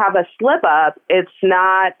if they have a slip up, it's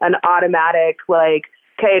not an automatic, like,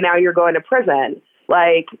 okay, now you're going to prison.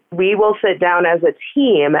 Like, we will sit down as a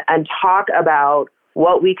team and talk about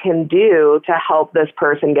what we can do to help this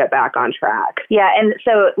person get back on track. Yeah, and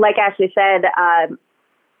so like Ashley said, I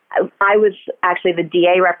was actually the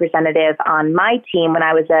DA representative on my team when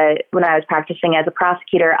I was practicing as a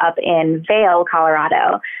prosecutor up in Vail,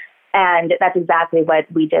 Colorado. And that's exactly what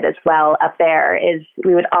we did as well up there, is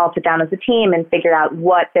we would all sit down as a team and figure out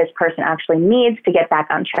what this person actually needs to get back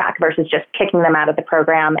on track versus just kicking them out of the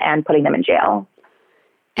program and putting them in jail.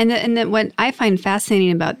 And then what I find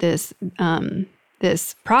fascinating about this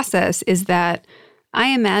this process is that I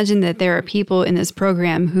imagine that there are people in this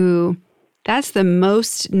program who that's the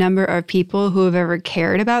most number of people who have ever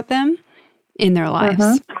cared about them in their lives.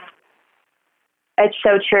 Mm-hmm. It's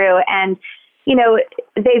so true. And,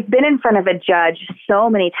 they've been in front of a judge so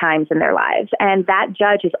many times in their lives, and that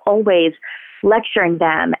judge is always lecturing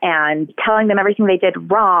them and telling them everything they did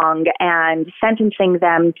wrong and sentencing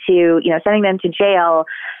them to, sending them to jail.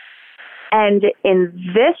 And in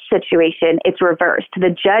this situation, it's reversed. The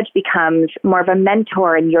judge becomes more of a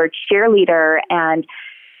mentor and your cheerleader and,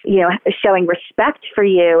 showing respect for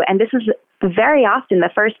you. And this is very often the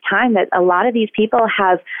first time that a lot of these people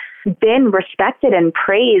have been respected and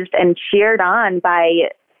praised and cheered on by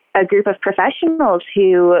a group of professionals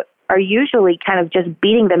who are usually kind of just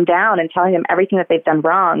beating them down and telling them everything that they've done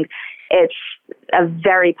wrong. It's a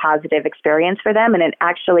very positive experience for them, and it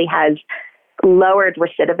actually has lowered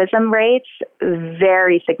recidivism rates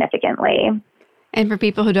very significantly. And for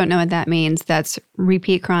people who don't know what that means, that's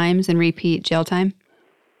repeat crimes and repeat jail time?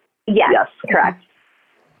 Yes, correct.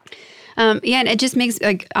 And it just makes,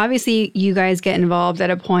 obviously you guys get involved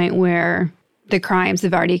at a point where the crimes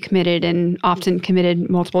have already committed and often committed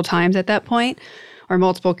multiple times at that point, or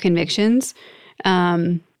multiple convictions.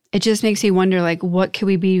 It just makes you wonder, what could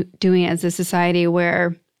we be doing as a society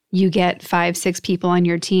where you get 5-6 people on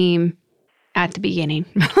your team at the beginning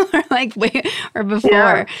or before.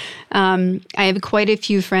 Yeah. I have quite a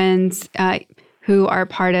few friends who are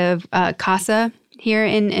part of CASA here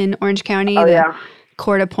in Orange County,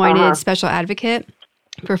 court-appointed special advocate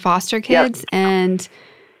for foster kids. Yep. And,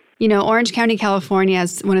 Orange County, California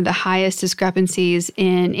has one of the highest discrepancies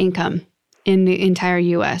in income in the entire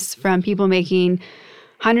U.S., from people making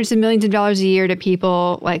hundreds of millions of dollars a year to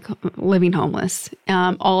people like living homeless,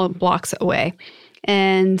 all blocks away.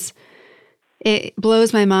 And it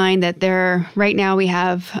blows my mind that right now we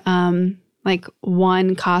have like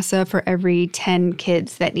one CASA for every 10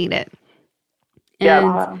 kids that need it.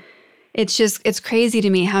 And it's crazy to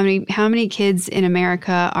me how many kids in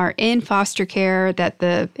America are in foster care, that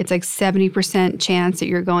it's like 70% chance that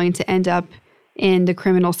you're going to end up in the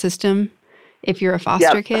criminal system if you're a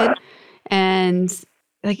foster kid. And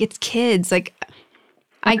like, it's kids. Like,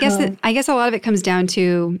 I guess a lot of it comes down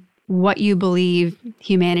to what you believe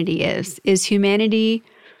humanity is. Is humanity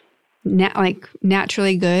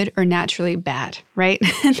naturally good or naturally bad, right?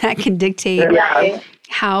 That can dictate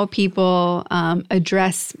how people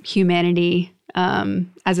address humanity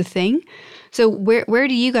as a thing. So where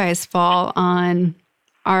do you guys fall on,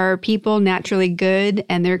 are people naturally good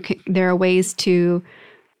and there are ways to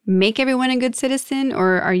make everyone a good citizen,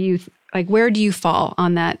 or are you like, where do you fall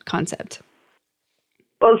on that concept?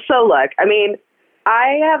 Well, so look, I mean,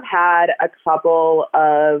 I have had a couple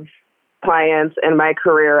of clients in my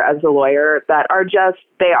career as a lawyer that are just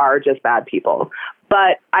bad people.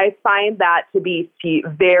 But I find that to be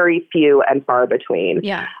very few and far between.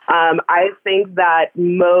 Yeah. I think that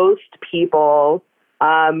most people,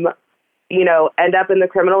 end up in the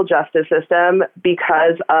criminal justice system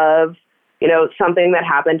because of, something that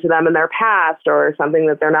happened to them in their past or something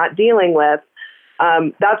that they're not dealing with.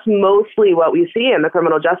 That's mostly what we see in the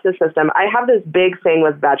criminal justice system. I have this big thing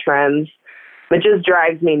with veterans that just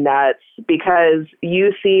drives me nuts, because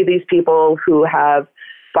you see these people who have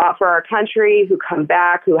fought for our country, who come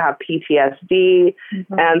back, who have PTSD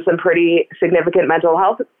and some pretty significant mental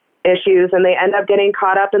health issues, and they end up getting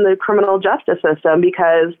caught up in the criminal justice system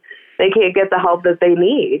because they can't get the help that they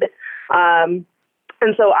need.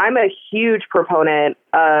 And so I'm a huge proponent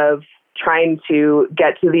of trying to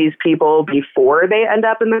get to these people before they end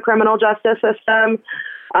up in the criminal justice system.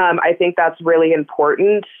 I think that's really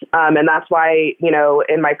important. And that's why,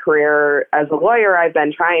 in my career as a lawyer, I've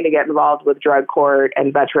been trying to get involved with drug court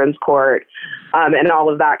and veterans court and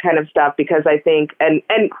all of that kind of stuff, because I think, and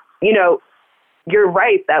you're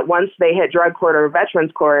right that once they hit drug court or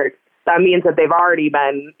veterans court, that means that they've already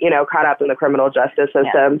been, caught up in the criminal justice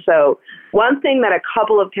system. Yeah. So one thing that a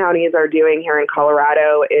couple of counties are doing here in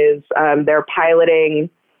Colorado is they're piloting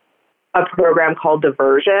a program called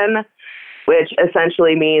diversion, which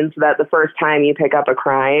essentially means that the first time you pick up a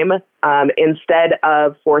crime, instead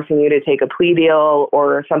of forcing you to take a plea deal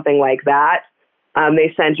or something like that,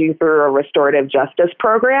 they send you through a restorative justice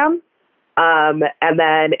program. And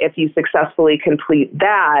then if you successfully complete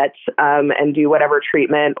that and do whatever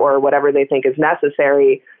treatment or whatever they think is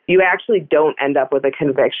necessary, you actually don't end up with a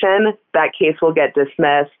conviction. That case will get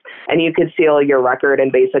dismissed and you could seal your record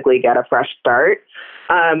and basically get a fresh start.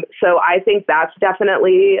 So I think that's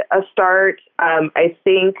definitely a start. I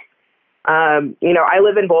think, I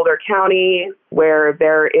live in Boulder County, where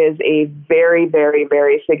there is a very, very,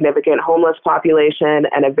 very significant homeless population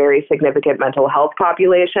and a very significant mental health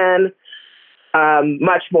population.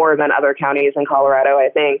 Much more than other counties in Colorado, I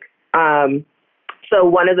think. So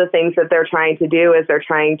one of the things that they're trying to do is they're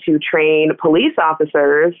trying to train police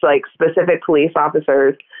officers, like specific police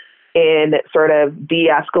officers, in sort of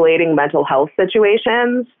de-escalating mental health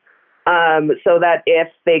situations, so that if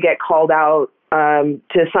they get called out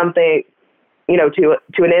to something, to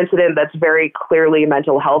an incident that's very clearly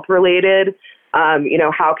mental health related,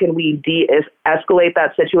 how can we de-escalate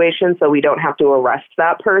that situation so we don't have to arrest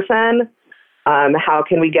that person? How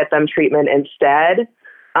can we get them treatment instead?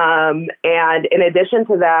 And in addition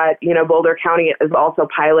to that, Boulder County is also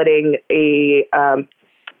piloting a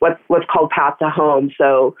what's called Path to Home,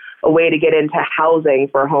 so a way to get into housing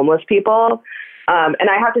for homeless people. And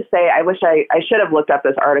I have to say, I wish I should have looked up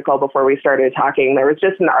this article before we started talking. There was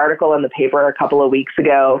just an article in the paper a couple of weeks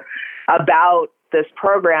ago about this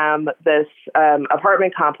program, this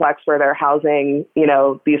apartment complex where they're housing,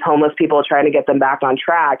 these homeless people, trying to get them back on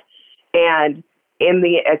track. And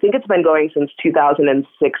I think it's been going since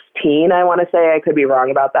 2016, I want to say. I could be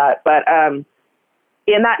wrong about that. But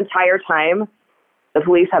in that entire time, the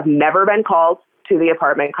police have never been called to the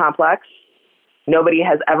apartment complex. Nobody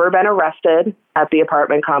has ever been arrested at the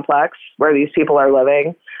apartment complex where these people are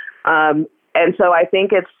living. And so I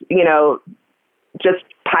think it's, just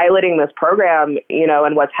piloting this program,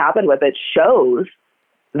 and what's happened with it shows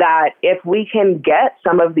that if we can get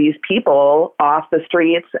some of these people off the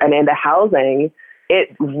streets and into housing,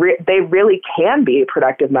 they really can be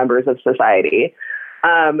productive members of society.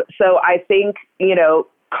 So I think,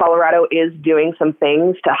 Colorado is doing some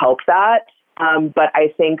things to help that. But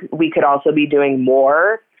I think we could also be doing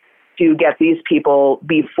more to get these people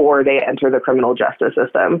before they enter the criminal justice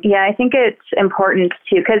system. Yeah, I think it's important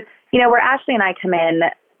too, because, where Ashley and I come in,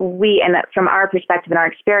 and from our perspective and our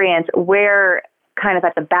experience, we're kind of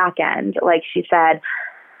at the back end. Like she said,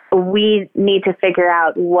 we need to figure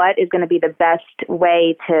out what is going to be the best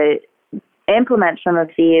way to implement some of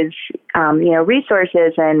these,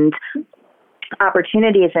 resources and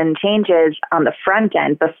opportunities and changes on the front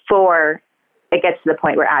end before it gets to the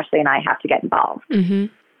point where Ashley and I have to get involved. Mm-hmm.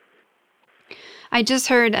 I just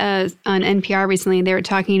heard on NPR recently, they were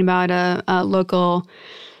talking about a local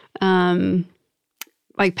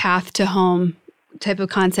path to home type of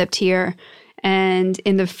concept here. And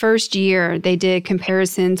in the first year, they did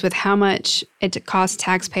comparisons with how much it costs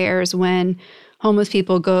taxpayers when homeless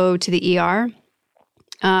people go to the ER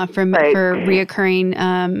for reoccurring,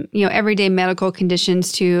 everyday medical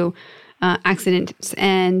conditions to accidents.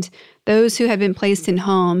 And those who have been placed in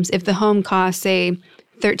homes, if the home costs, say,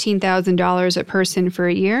 $13,000 a person for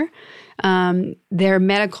a year, their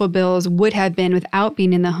medical bills would have been, without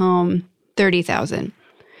being in the home, $30,000.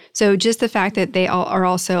 So just the fact that they all are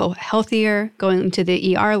also healthier, going to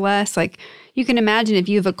the ER less, like you can imagine if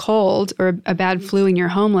you have a cold or a bad flu and you're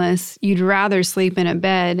homeless, you'd rather sleep in a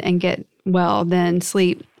bed and get well than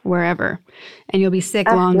sleep wherever, and you'll be sick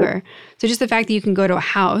longer. So just the fact that you can go to a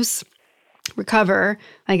house, recover,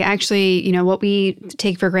 like actually, what we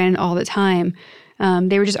take for granted all the time,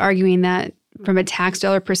 they were just arguing that from a tax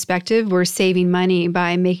dollar perspective, we're saving money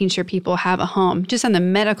by making sure people have a home. Just on the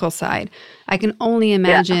medical side, I can only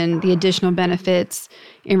imagine the additional benefits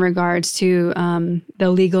in regards to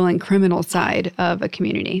the legal and criminal side of a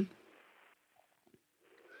community.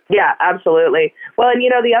 Yeah, absolutely. Well, and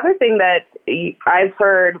the other thing that I've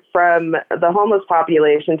heard from the homeless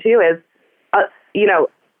population too is,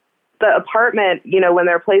 the apartment, when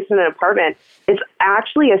they're placed in an apartment, it's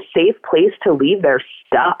actually a safe place to leave their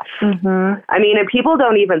stuff. Mm-hmm. I mean, and people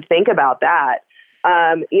don't even think about that.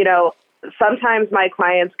 Sometimes my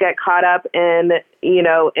clients get caught up in,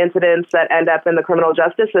 incidents that end up in the criminal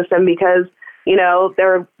justice system because,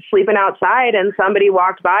 they're sleeping outside and somebody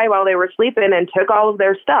walked by while they were sleeping and took all of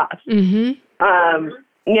their stuff. Mm-hmm.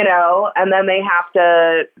 And then they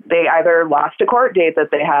either lost a court date that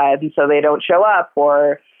they had, and so they don't show up,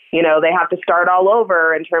 or they have to start all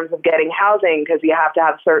over in terms of getting housing because you have to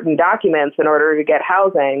have certain documents in order to get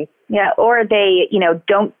housing. Yeah, or they,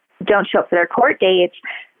 don't show up for their court dates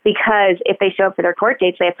because if they show up for their court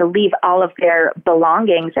dates, they have to leave all of their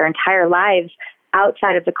belongings, their entire lives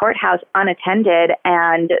outside of the courthouse unattended,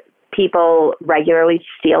 and people regularly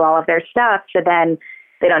steal all of their stuff. So then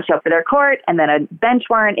they don't show up for their court, and then a bench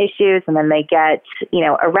warrant issues, and then they get,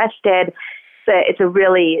 arrested. So it's a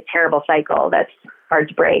really terrible cycle that's hard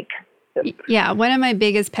to break. Yeah, one of my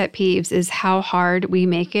biggest pet peeves is how hard we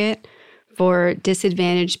make it for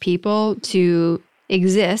disadvantaged people to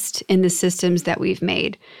exist in the systems that we've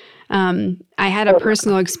made. I had a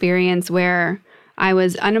personal experience where I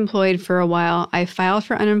was unemployed for a while. I filed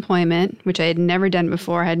for unemployment, which I had never done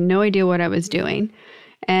before. I had no idea what I was doing.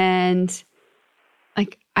 And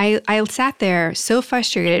I sat there so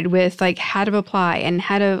frustrated with how to apply and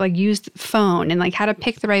how to use the phone and how to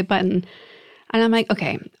pick the right button. And I'm like,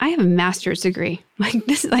 okay, I have a master's degree.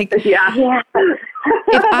 This is yeah.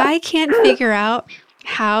 If I can't figure out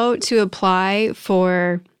how to apply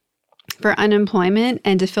for unemployment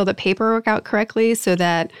and to fill the paperwork out correctly so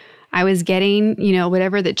that I was getting,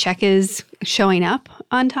 whatever the check is showing up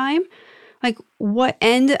on time,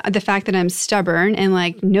 the fact that I'm stubborn and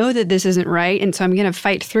know that this isn't right. And so I'm going to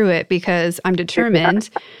fight through it because I'm determined.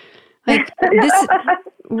 I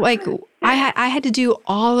had to do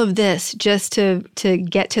all of this just to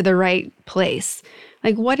get to the right place.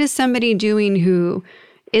 What is somebody doing who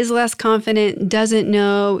is less confident, doesn't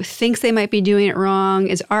know, thinks they might be doing it wrong,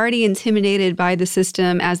 is already intimidated by the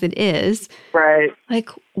system as it is? Right.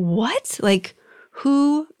 What?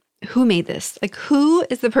 Who made this? Who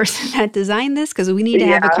is the person that designed this? Because we need to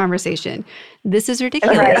have a conversation. This is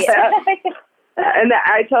ridiculous. Right. And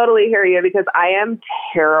I totally hear you because I am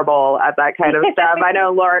terrible at that kind of stuff. I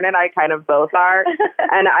know Lauren and I kind of both are.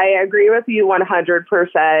 And I agree with you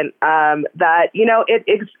 100% that,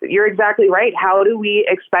 you're exactly right. How do we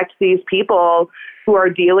expect these people who are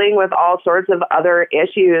dealing with all sorts of other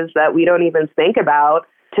issues that we don't even think about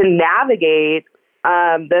to navigate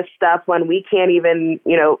this stuff when we can't even,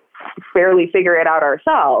 fairly figure it out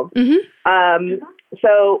ourselves? Mm-hmm.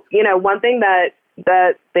 So, one thing that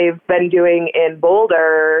they've been doing in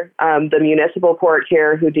Boulder, the municipal court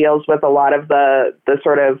here, who deals with a lot of the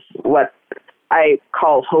sort of what I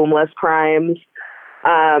call homeless crimes,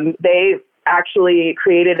 they actually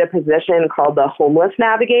created a position called the homeless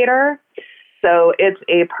navigator. So it's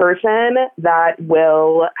a person that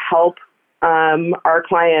will help our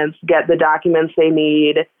clients get the documents they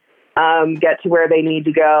need, get to where they need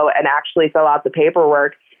to go, and actually fill out the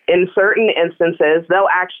paperwork. In certain instances, they'll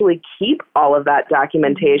actually keep all of that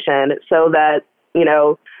documentation so that,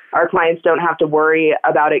 our clients don't have to worry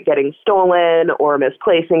about it getting stolen or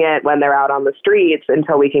misplacing it when they're out on the streets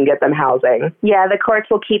until we can get them housing. Yeah, the courts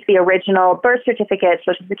will keep the original birth certificates,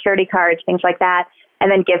 Social Security cards, things like that,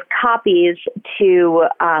 and then give copies to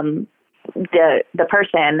the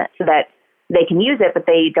person so that they can use it, but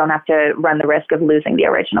they don't have to run the risk of losing the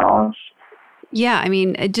originals. Yeah, I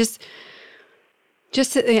mean, I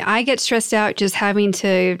get stressed out just having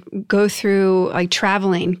to go through like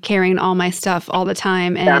traveling, carrying all my stuff all the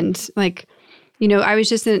time. And I was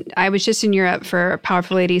just in Europe for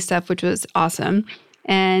Powerful Lady stuff, which was awesome.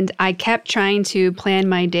 And I kept trying to plan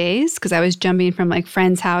my days because I was jumping from like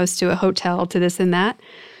friend's house to a hotel to this and that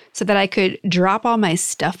so that I could drop all my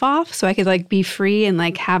stuff off so I could like be free and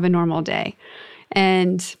like have a normal day.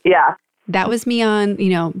 And that was me on,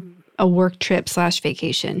 a work trip /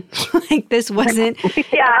 vacation. Like this wasn't,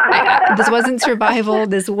 this wasn't survival.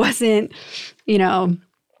 This wasn't,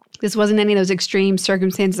 this wasn't any of those extreme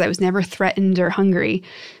circumstances. I was never threatened or hungry.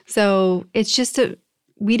 So it's just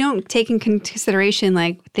we don't take in consideration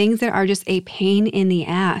like things that are just a pain in the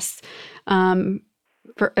ass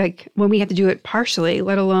for like when we have to do it partially,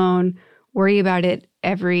 let alone worry about it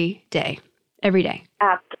every day.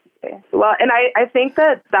 Absolutely. Well, and I think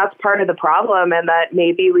that that's part of the problem, and that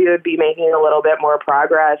maybe we would be making a little bit more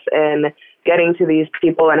progress in getting to these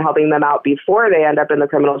people and helping them out before they end up in the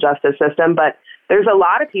criminal justice system. But there's a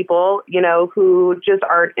lot of people, who just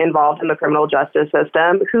aren't involved in the criminal justice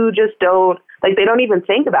system, who just don't, like, they don't even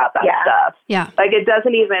think about that stuff. Yeah. Like, it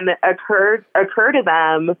doesn't even occur to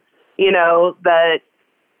them, that.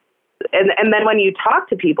 And then when you talk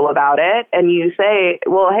to people about it and you say,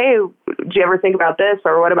 well, hey, did you ever think about this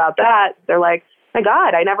or what about that? They're like, my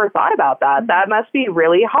God, I never thought about that. That must be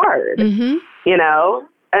really hard, And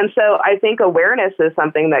so I think awareness is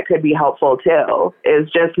something that could be helpful too, is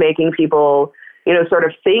just making people, sort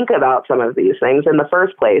of think about some of these things in the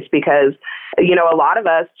first place, because, a lot of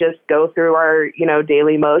us just go through our,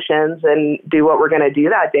 daily motions and do what we're going to do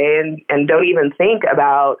that day and don't even think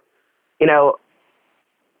about,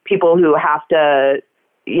 people who have to,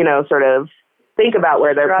 sort of think about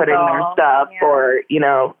where they're putting their stuff or,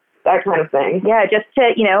 that kind of thing. Yeah, just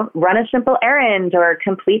to, run a simple errand or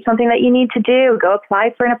complete something that you need to do, go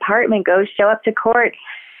apply for an apartment, go show up to court.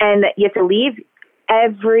 And you have to leave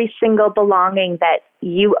every single belonging that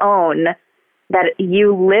you own, that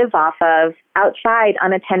you live off of, outside,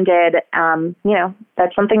 unattended.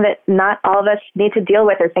 That's something that not all of us need to deal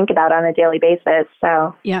with or think about on a daily basis.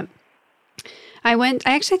 So, yeah. I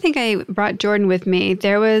actually think I brought Jordan with me.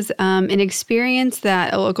 There was an experience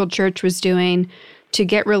that a local church was doing to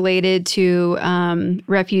get related to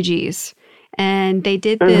refugees. And they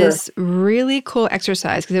did this really cool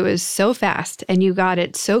exercise because it was so fast and you got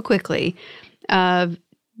it so quickly of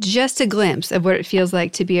just a glimpse of what it feels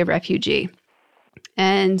like to be a refugee.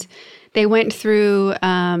 And they went through,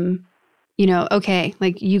 okay,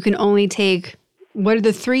 like you can only take, what are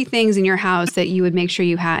the 3 things in your house that you would make sure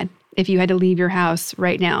you had if you had to leave your house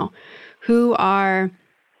right now? Who are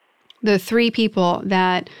the 3 people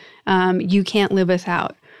that you can't live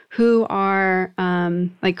without? Who are,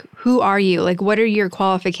 who are you? Like, what are your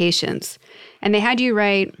qualifications? And they had you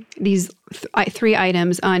write these 3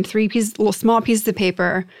 items on 3 small pieces of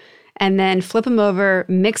paper, and then flip them over,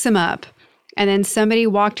 mix them up. And then somebody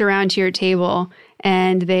walked around to your table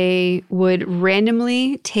and they would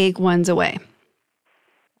randomly take ones away.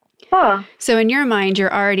 Huh. So in your mind,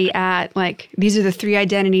 you're already at like, these are the 3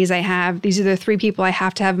 identities I have. These are the 3 people I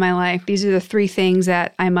have to have in my life. These are the 3 things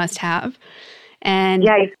that I must have. And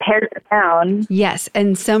yeah, you pared it down. Yes.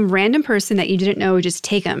 And some random person that you didn't know would just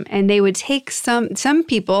take them. And they would take some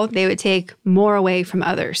people, they would take more away from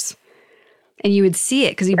others. And you would see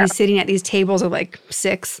it because you'd be sitting at these tables of like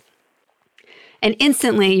 6. And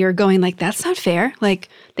instantly you're going like, that's not fair. Like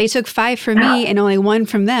they took 5 from me and only 1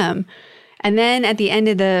 from them. And then at the end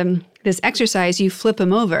of this exercise, you flip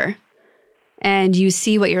them over and you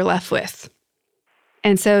see what you're left with.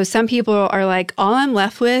 And so some people are like, all I'm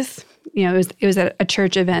left with, it was at a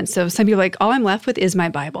church event. So some people are like, all I'm left with is my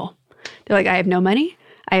Bible. They're like, I have no money.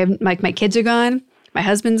 I have my kids are gone. My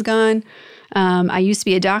husband's gone. I used to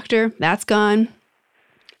be a doctor. That's gone.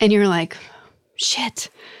 And you're like, shit.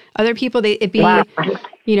 Other people, it'd be,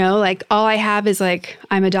 like all I have is like,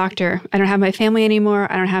 I'm a doctor. I don't have my family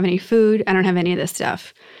anymore. I don't have any food. I don't have any of this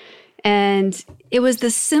stuff. And it was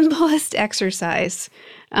the simplest exercise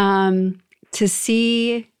to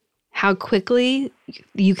see how quickly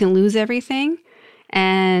you can lose everything,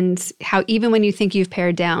 and how even when you think you've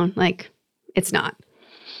pared down, like it's not.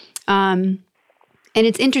 And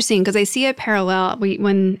it's interesting because I see a parallel.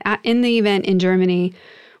 When in the event in Germany,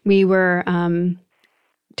 we were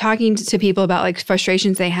talking to people about like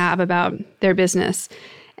frustrations they have about their business.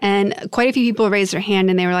 And quite a few people raised their hand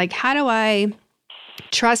and they were like, how do I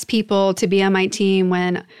trust people to be on my team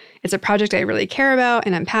when it's a project I really care about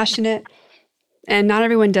and I'm passionate and not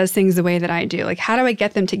everyone does things the way that I do? Like, how do I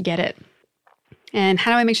get them to get it? And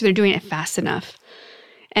how do I make sure they're doing it fast enough?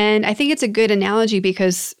 And I think it's a good analogy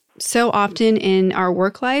because so often in our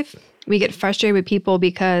work life, we get frustrated with people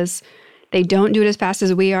because they don't do it as fast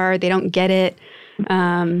as we are. They don't get it.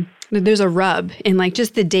 There's a rub in like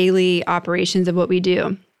just the daily operations of what we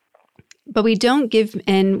do. But we don't give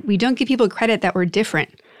people credit that we're different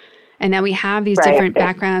and that we have these different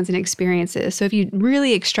backgrounds and experiences. So if you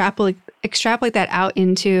really extrapolate that out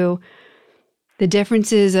into the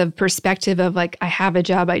differences of perspective of like, I have a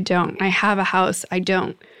job, I don't. I have a house, I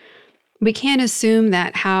don't. We can't assume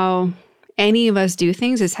that how any of us do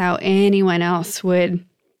things is how anyone else would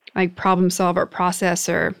like problem solve or process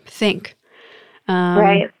or think.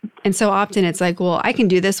 And so often it's like, well, I can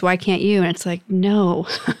do this, why can't you? And it's like, no.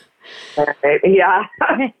 Yeah.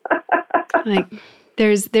 Like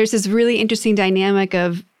there's this really interesting dynamic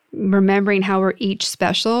of remembering how we're each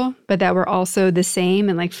special, but that we're also the same,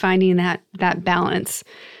 and like finding that balance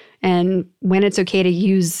and when it's okay to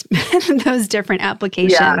use those different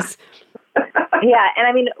applications. Yeah. And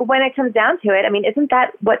I mean, when it comes down to it, I mean, isn't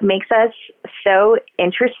that what makes us so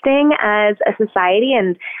interesting as a society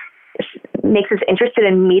and makes us interested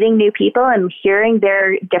in meeting new people and hearing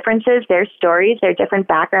their differences, their stories, their different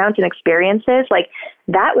backgrounds and experiences? Like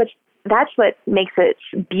that's what makes it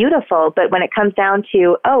beautiful. But when it comes down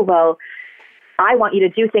to, oh, well, I want you to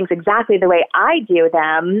do things exactly the way I do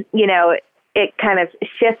them, you know, it kind of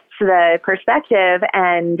shifts the perspective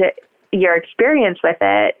and your experience with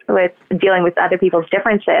it, with dealing with other people's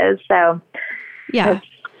differences. So, yeah.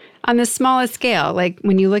 On the smallest scale, like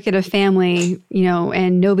when you look at a family, you know,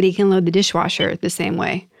 and nobody can load the dishwasher the same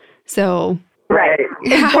way. So, right.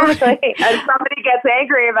 Exactly. And somebody gets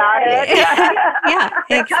angry about it. Yeah,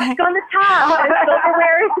 exactly. It's on the top.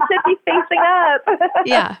 Silverware should be facing up.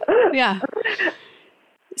 Yeah.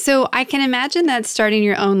 So I can imagine that starting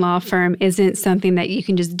your own law firm isn't something that you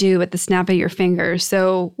can just do at the snap of your fingers.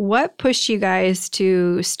 So what pushed you guys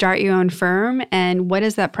to start your own firm, and what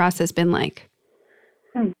has that process been like?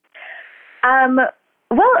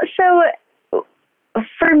 Well, so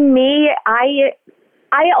for me, I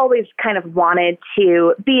always kind of wanted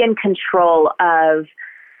to be in control of,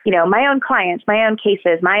 you know, my own clients, my own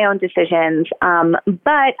cases, my own decisions.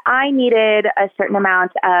 But I needed a certain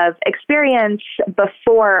amount of experience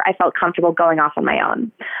before I felt comfortable going off on my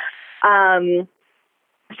own.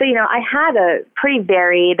 So, you know, I had a pretty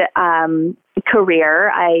varied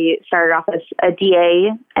career. I started off as a DA,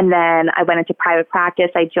 and then I went into private practice.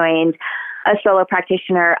 I joined a solo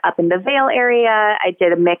practitioner up in the Vail area. I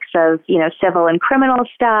did a mix of, you know, civil and criminal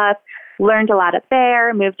stuff, learned a lot up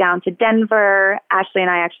there, moved down to Denver. Ashley and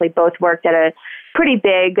I actually both worked at a pretty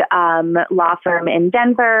big law firm in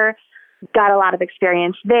Denver, got a lot of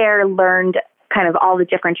experience there, learned kind of all the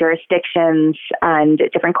different jurisdictions and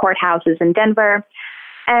different courthouses in Denver.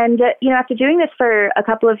 And, you know, after doing this for a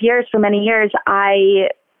couple of years, for many years, I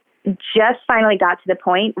just finally got to the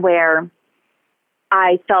point where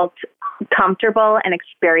I felt comfortable and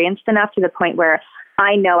experienced enough to the point where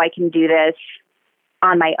I know I can do this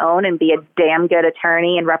on my own and be a damn good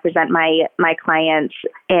attorney and represent my clients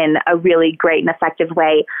in a really great and effective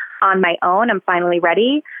way on my own. I'm finally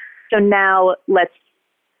ready. So now let's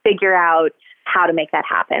figure out how to make that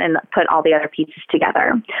happen and put all the other pieces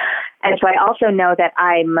together. And so I also know that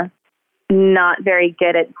I'm not very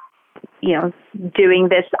good at, you know, doing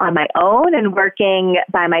this on my own and working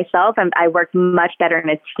by myself. I work much better in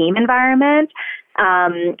a team environment.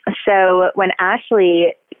 So when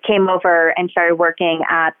Ashley came over and started working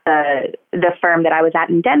at the firm that I was at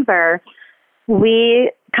in Denver,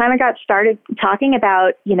 we kind of got started talking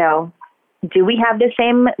about, you know, do we have the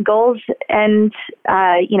same goals and,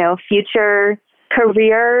 you know, future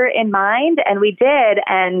career in mind? And we did.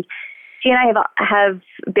 And she and I have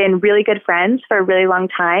been really good friends for a really long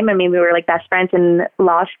time. I mean, we were like best friends in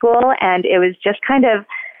law school, and it was just kind of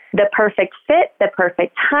the perfect fit, the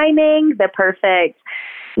perfect timing, the perfect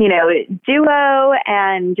duo,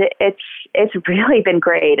 and it's really been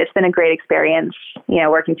great. It's been a great experience,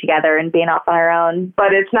 working together and being off on our own.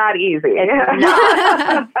 But it's not easy. It's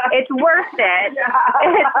not. It's worth it. Yeah.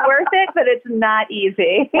 It's worth it, but it's not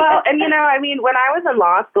easy. Well, and when I was in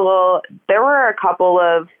law school, there were a couple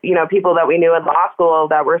of, people that we knew in law school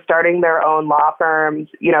that were starting their own law firms,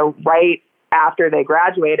 right after they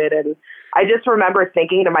graduated. And I just remember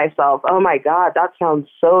thinking to myself, oh my God, that sounds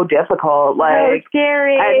so difficult. So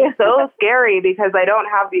scary. And so scary because I don't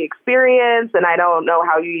have the experience and I don't know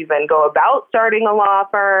how you even go about starting a law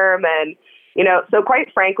firm. And, so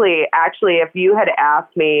quite frankly, actually, if you had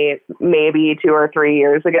asked me maybe 2 or 3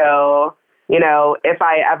 years ago, if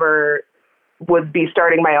I ever would be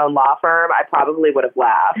starting my own law firm, I probably would have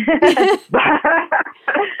laughed.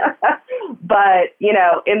 But,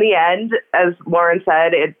 in the end, as Lauren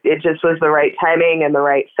said, it just was the right timing and the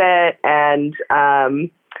right fit. And,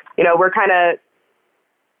 we're kind of,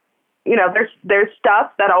 there's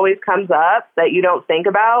stuff that always comes up that you don't think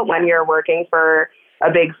about when you're working for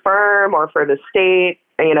a big firm or for the state,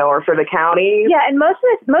 or for the county. Yeah. And most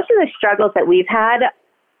of the struggles that we've had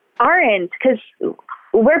aren't because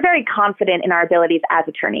we're very confident in our abilities as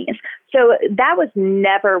attorneys. So that was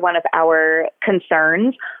never one of our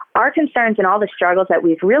concerns. Our concerns and all the struggles that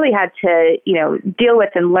we've really had to, deal with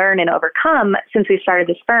and learn and overcome since we started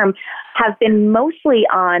this firm have been mostly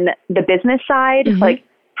on the business side. Mm-hmm. Like,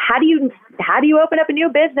 how do you open up a new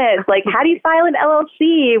business? Like, how do you file an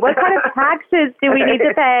LLC? What kind of taxes do we need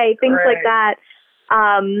to pay? Things like that.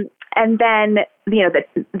 And then,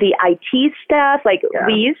 the IT stuff,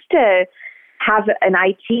 we used to have an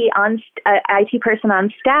IT person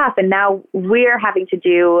on staff, and now we're having to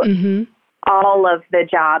do mm-hmm. all of the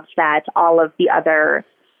jobs that all of the other,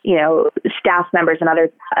 staff members and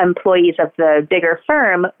other employees of the bigger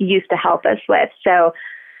firm used to help us with. So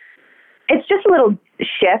it's just a little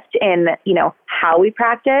shift in, how we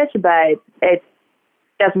practice, but it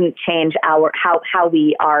doesn't change how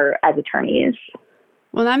we are as attorneys.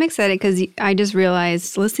 Well, I'm excited because I just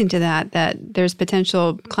realized listening to that there's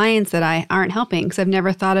potential clients that I aren't helping because I've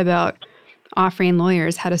never thought about offering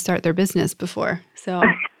lawyers how to start their business before. So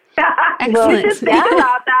excellent. Well, just think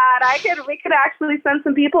about that. We could actually send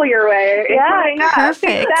some people your way. Yeah,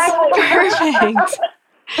 perfect. Perfect.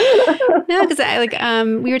 No, because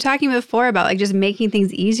we were talking before about just making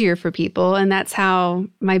things easier for people, and that's how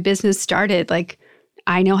my business started.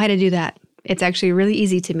 I know how to do that. It's actually really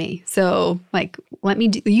easy to me. So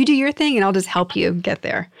you do your thing and I'll just help you get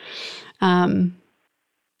there. And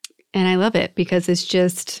I love it because it's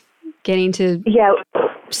just getting to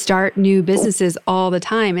start new businesses all the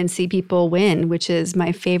time and see people win, which is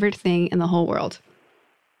my favorite thing in the whole world.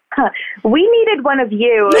 We needed one of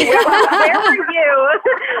you. Where were you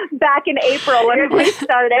back in April when we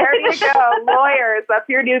started? There you go, lawyers. That's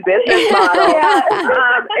your new business model. Yeah.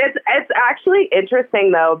 It's actually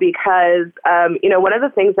interesting though because one of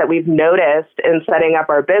the things that we've noticed in setting up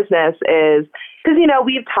our business is because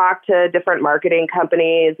we've talked to different marketing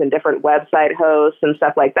companies and different website hosts and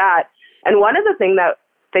stuff like that, and one of the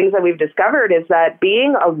things that we've discovered is that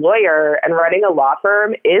being a lawyer and running a law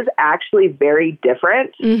firm is actually very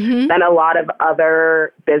different mm-hmm. than a lot of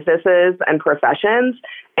other businesses and professions.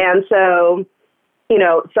 And so,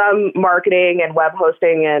 some marketing and web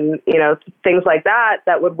hosting and, things like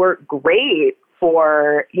that would work great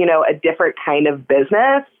for, a different kind of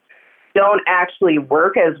business don't actually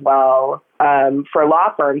work as well for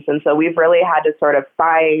law firms. And so we've really had to sort of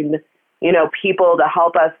find people to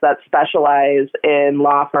help us that specialize in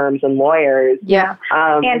law firms and lawyers. Yeah.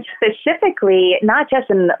 And specifically, not just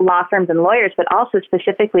in law firms and lawyers, but also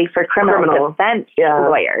specifically for criminal defense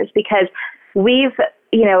lawyers, because we've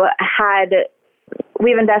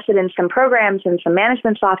invested in some programs and some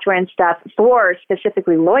management software and stuff for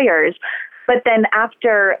specifically lawyers. But then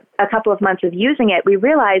after a couple of months of using it, we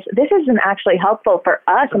realized this isn't actually helpful for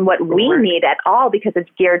us and what we need at all because it's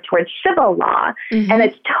geared towards civil law. Mm-hmm. And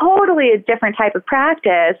it's totally a different type of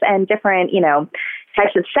practice and different,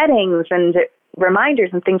 types of settings and reminders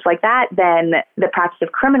and things like that than the practice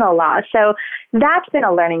of criminal law. So that's been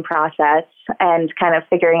a learning process and kind of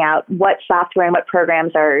figuring out what software and what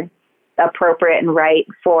programs are appropriate and right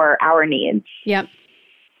for our needs. Yep.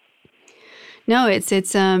 No, it's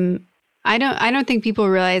I don't think people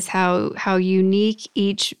realize how unique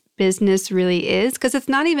each business really is because it's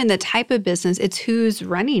not even the type of business, it's who's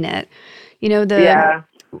running it.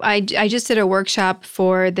 I just did a workshop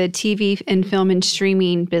for the TV and film and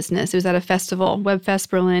streaming business. It was at a festival,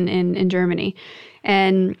 WebFest Berlin in Germany.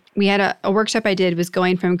 And we had a workshop I did was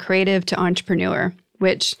going from creative to entrepreneur,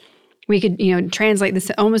 which we could, translate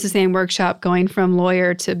this almost the same workshop going from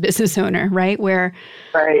lawyer to business owner, right? Where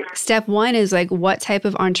step one is like, what type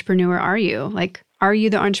of entrepreneur are you? Like, are you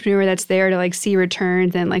the entrepreneur that's there to like see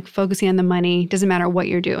returns and like focusing on the money? Doesn't matter what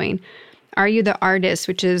you're doing. Are you the artist,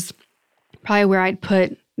 which is probably where I'd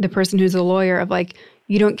put the person who's a lawyer of like,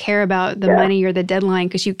 you don't care about the money or the deadline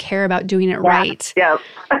because you care about doing it right. Yeah.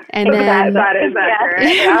 And then that is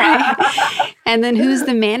accurate. Right. And then who's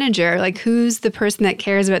the manager? Like who's the person that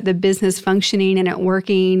cares about the business functioning and it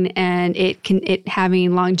working and it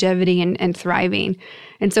having longevity and thriving?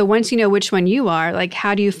 And so once you know which one you are, like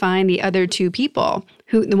how do you find the other two people?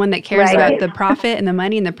 The one that cares about the profit and the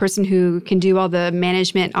money and the person who can do all the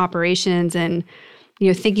management operations and,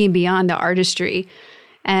 thinking beyond the artistry.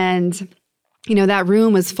 And that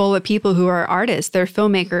room was full of people who are artists. They're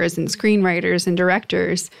filmmakers and screenwriters and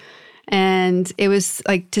directors. And it was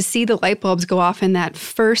like to see the light bulbs go off in that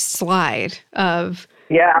first slide of,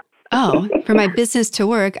 for my business to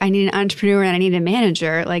work, I need an entrepreneur and I need a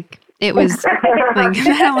manager. Like it was like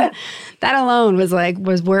that alone was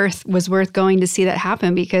worth going to see that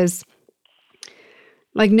happen because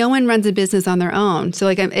like no one runs a business on their own. So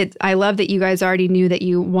like I love that you guys already knew that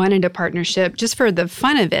you wanted a partnership just for the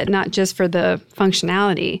fun of it, not just for the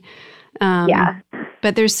functionality.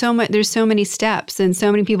 But there's so many steps and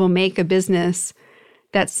so many people make a business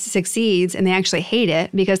that succeeds and they actually hate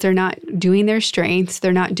it because they're not doing their strengths.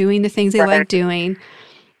 They're not doing the things they like doing.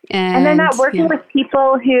 And they're not working with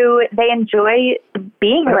people who they enjoy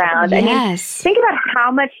being around. Yes. I mean, think about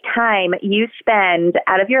how much time you spend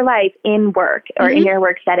out of your life in work or in your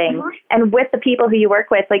work setting and with the people who you work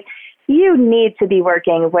with. Like, you need to be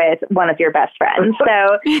working with one of your best friends.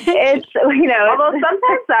 So it's, although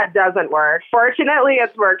sometimes that doesn't work. Fortunately,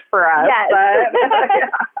 it's worked for us. Yes.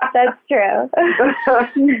 But that's true.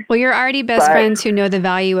 Well, you're already best friends who know the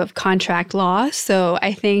value of contract law. So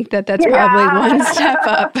I think that's probably one step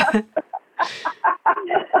up.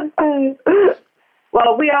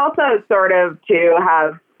 Well, we also sort of too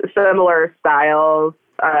have similar styles.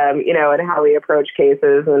 And how we approach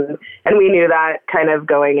cases. And we knew that kind of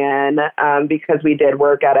going in because we did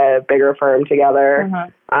work at a bigger firm together.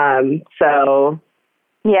 We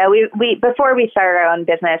before we started our own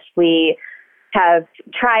business, we have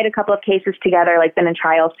tried a couple of cases together, like been in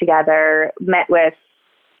trials together, met with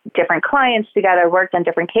different clients together, worked on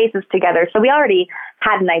different cases together. So we already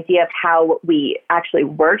had an idea of how we actually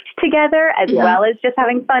worked together as well as just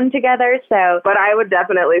having fun together. So, but I would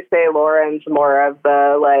definitely say Lauren's more of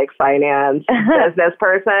the like finance business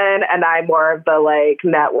person and I'm more of the like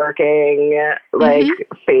networking, like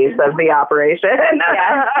face of the operation.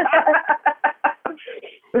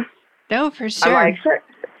 No, for sure.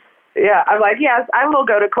 I'm like, yes, I will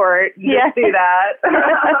go to court. Just do that.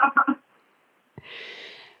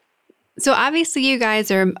 So obviously you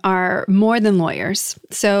guys are more than lawyers.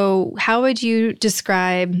 So how would you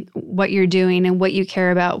describe what you're doing and what you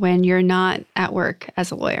care about when you're not at work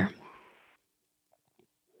as a lawyer?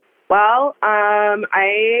 Well, I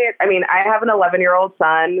have an 11-year-old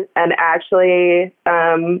son, and actually,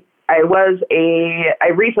 I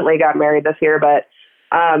recently got married this year, but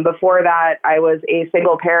before that, I was a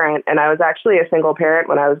single parent, and I was actually a single parent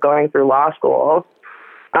when I was going through law school.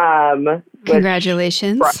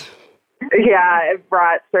 Congratulations. It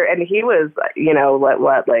brought, and he was,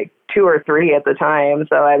 like 2 or 3 at the time.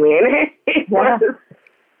 So, I mean,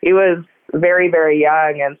 he was very, very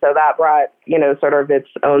young. And so that brought, sort of its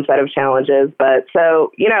own set of challenges. But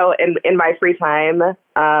so, in my free time,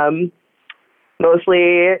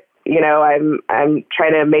 mostly, I'm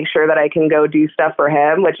trying to make sure that I can go do stuff for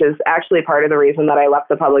him, which is actually part of the reason that I left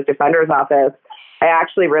the public defender's office. I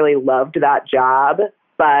actually really loved that job.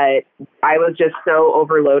 But I was just so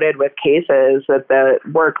overloaded with cases that the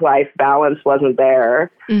work-life balance wasn't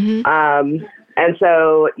there. And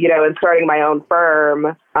so, in starting my own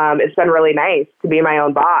firm, it's been really nice to be my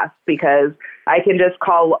own boss because I can just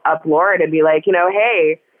call up Lauren and be like,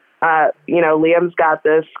 hey, Liam's got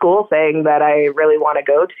this school thing that I really want to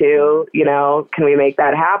go to. Can we make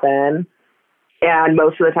that happen? And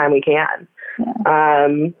most of the time we can.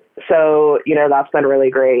 So, that's been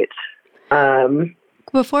really great.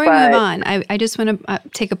 Before we move on, I just want to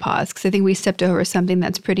take a pause because I think we stepped over something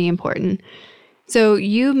that's pretty important. So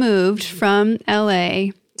you moved from LA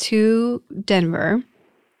to Denver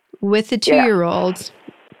with the 2-year-old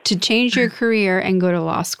to change your career and go to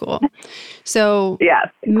law school. So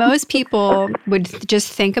most people would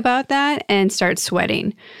just think about that and start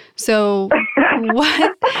sweating. So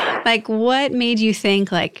what made you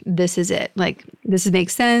think like, this is it? Like, this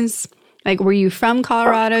makes sense? Like, were you from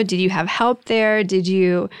Colorado? Did you have help there? Did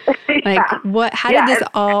you, how did this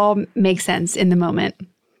all make sense in the moment?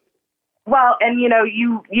 Well, and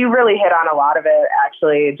you really hit on a lot of it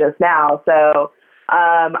actually just now. So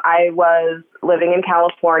I was living in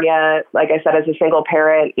California, like I said, as a single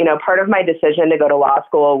parent. Part of my decision to go to law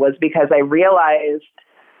school was because I realized,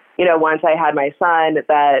 once I had my son,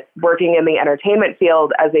 that working in the entertainment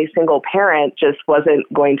field as a single parent just wasn't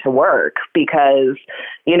going to work because,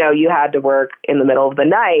 you had to work in the middle of the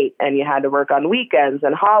night and you had to work on weekends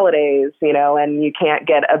and holidays, and you can't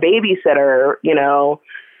get a babysitter,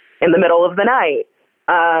 in the middle of the night.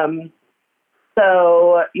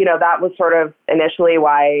 So, that was sort of initially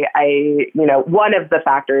why one of the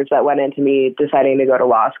factors that went into me deciding to go to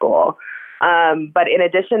law school. But in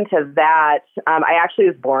addition to that, I actually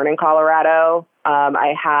was born in Colorado.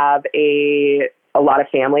 I have a lot of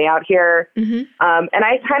family out here. Mm-hmm. And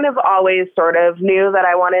I kind of always sort of knew that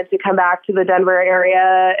I wanted to come back to the Denver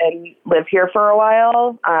area and live here for a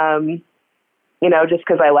while. Just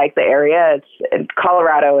because I like the area.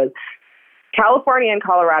 California and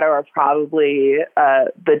Colorado are probably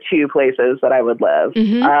the two places that I would live.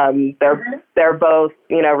 Mm-hmm. They're both,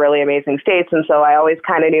 really amazing states. And so I always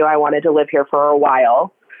kind of knew I wanted to live here for a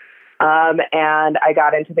while. And I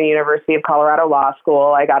got into the University of Colorado Law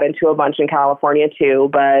School. I got into a bunch in California too.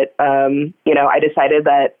 But, I decided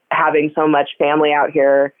that having so much family out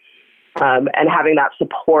here and having that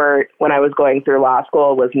support when I was going through law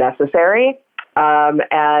school was necessary.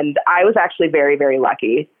 And I was actually very, very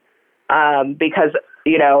lucky. Because,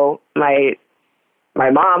 my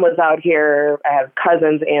mom was out here. I have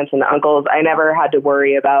cousins, aunts, and uncles. I never had to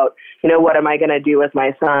worry about, what am I going to do with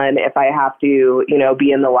my son if I have to,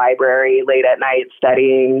 be in the library late at night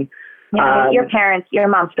studying. Yeah, your parents, your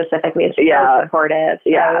mom specifically is so supportive. So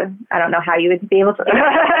yeah. I don't know how you would be able to do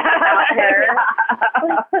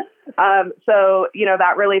that. So,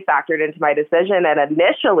 that really factored into my decision. And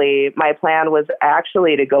initially, my plan was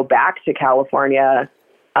actually to go back to California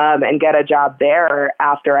and get a job there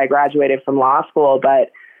after I graduated from law school.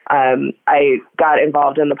 But I got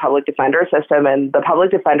involved in the public defender system, and the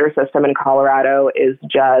public defender system in Colorado is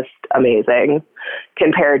just amazing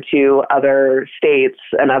compared to other states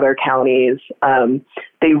and other counties.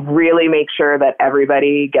 They really make sure that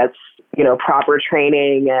everybody gets, proper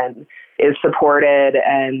training and is supported,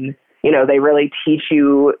 and, they really teach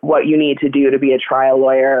you what you need to do to be a trial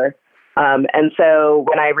lawyer. And so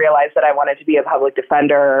when I realized that I wanted to be a public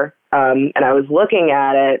defender, and I was looking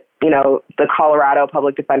at it, the Colorado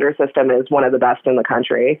public defender system is one of the best in the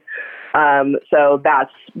country. So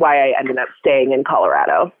that's why I ended up staying in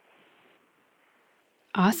Colorado.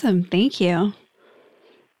 Awesome. Thank you.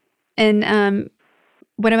 And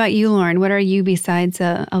what about you, Lauren? What are you besides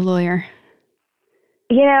a lawyer?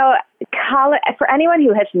 For anyone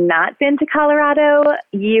who has not been to Colorado,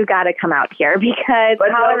 you got to come out here because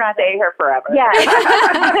Colorado, stay here forever.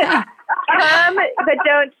 Yeah. Come, but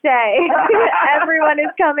don't stay. Everyone is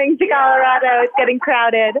coming to Colorado. It's getting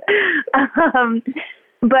crowded.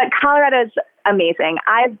 But Colorado's amazing.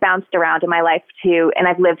 I've bounced around in my life too, and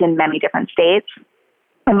I've lived in many different states.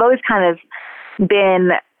 I've always kind of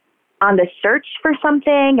been on the search for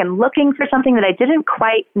something and looking for something that I didn't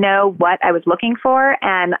quite know what I was looking for.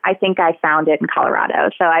 And I think I found it in Colorado.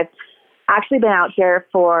 So I've actually been out here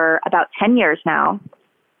for about 10 years now.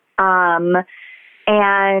 And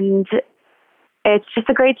it's just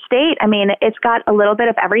a great state. I mean, it's got a little bit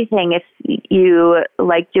of everything. If you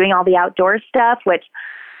like doing all the outdoor stuff, which,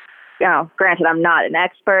 granted, I'm not an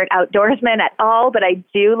expert outdoorsman at all, but I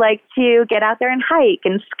do like to get out there and hike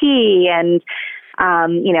and ski and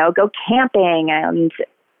go camping and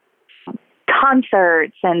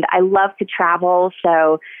concerts, and I love to travel.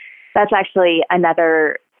 So that's actually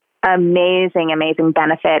another amazing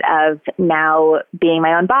benefit of now being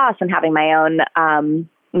my own boss and having my own,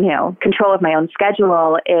 control of my own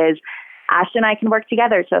schedule is Ashton and I can work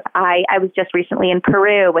together. So if I was just recently in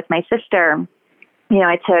Peru with my sister,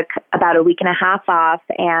 I took about a week and a half off,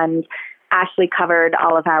 and Ashley covered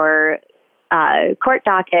all of our court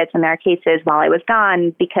dockets and their cases while I was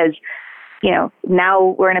gone because,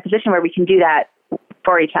 now we're in a position where we can do that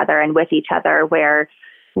for each other and with each other, where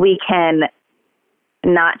we can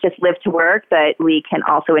not just live to work, but we can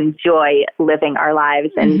also enjoy living our lives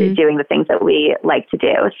and doing the things that we like to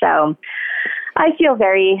do. So I feel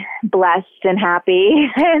very blessed and happy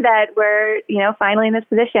that we're, finally in this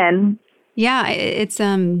position. Yeah, it's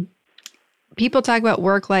people talk about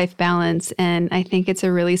work-life balance, and I think it's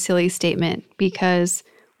a really silly statement because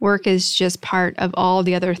work is just part of all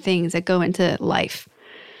the other things that go into life.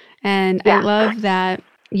 And I love that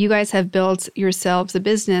you guys have built yourselves a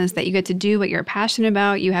business that you get to do what you're passionate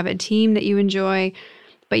about. You have a team that you enjoy,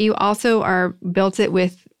 but you also are built it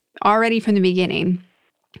with already from the beginning,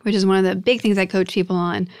 which is one of the big things I coach people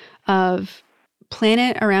on, of plan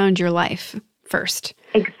it around your life first.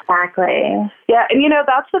 Exactly. Yeah. And,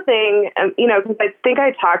 that's the thing, because I think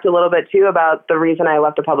I talked a little bit too about the reason I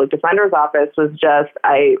left the public defender's office was just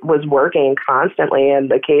I was working constantly and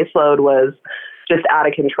the caseload was just out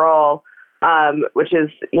of control, which is,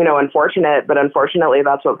 unfortunate. But unfortunately,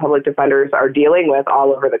 that's what public defenders are dealing with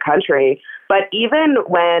all over the country. But even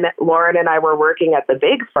when Lauren and I were working at the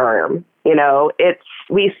big firm,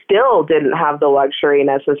 we still didn't have the luxury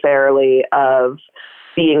necessarily of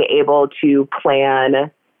being able to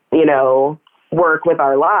plan, work with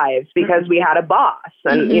our lives because we had a boss.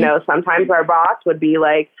 And, sometimes our boss would be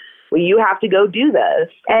like, well, you have to go do this.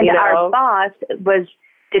 And our boss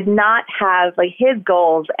did not have his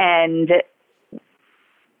goals and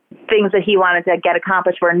things that he wanted to get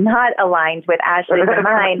accomplished were not aligned with Ashley's and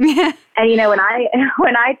mine. And,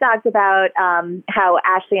 when I talked about how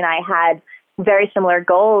Ashley and I had very similar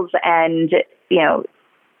goals and,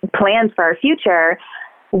 plans for our future,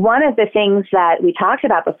 one of the things that we talked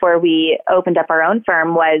about before we opened up our own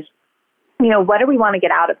firm was, what do we want to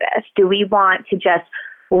get out of this? Do we want to just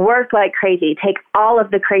work like crazy, take all of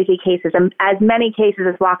the crazy cases and as many cases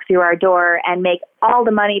as walk through our door and make all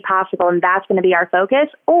the money possible, and that's going to be our focus?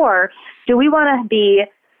 Or do we want to be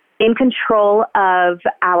in control of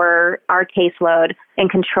our caseload, in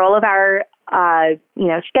control of our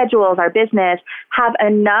schedules, our business, have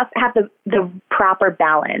the proper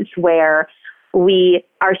balance where we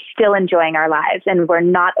are still enjoying our lives and we're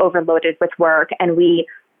not overloaded with work, and we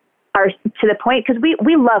are to the point, because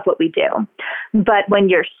we love what we do. But when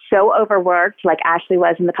you're so overworked, like Ashley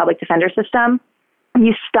was in the public defender system,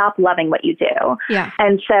 you stop loving what you do. Yeah.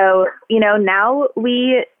 And so, now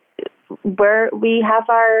we have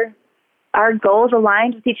our goals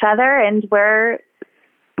aligned with each other, and we're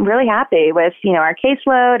really happy with, our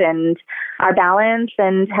caseload and our balance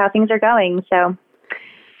and how things are going. So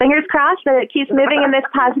fingers crossed that it keeps moving in this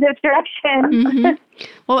positive direction. Mm-hmm.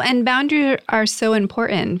 Well, and boundaries are so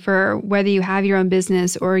important for whether you have your own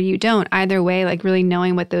business or you don't. Either way, really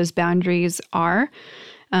knowing what those boundaries are,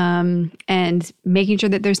 and making sure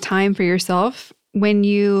that there's time for yourself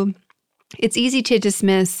it's easy to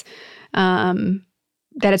dismiss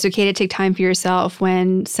that it's okay to take time for yourself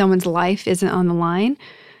when someone's life isn't on the line.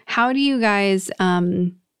 How do you guys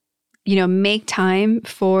make time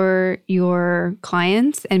for your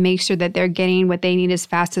clients and make sure that they're getting what they need as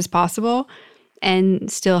fast as possible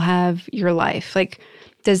and still have your life?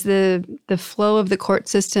 Does the flow of the court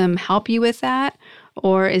system help you with that?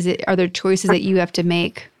 Or are there choices that you have to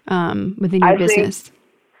make within your business?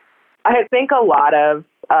 I think a lot of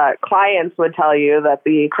clients would tell you that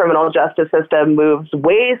the criminal justice system moves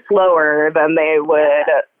way slower than they would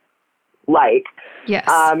like. Yes.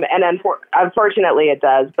 And unfortunately it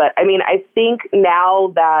does. But I think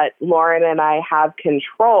now that Lauren and I have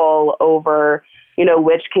control over,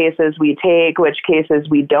 which cases we take, which cases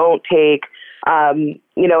we don't take, and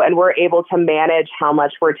we're able to manage how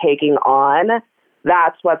much we're taking on,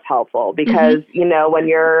 that's what's helpful. Because, when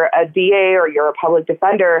you're a DA or you're a public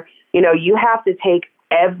defender, you have to take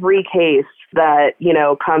every case that,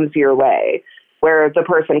 comes your way where the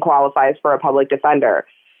person qualifies for a public defender.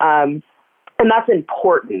 And that's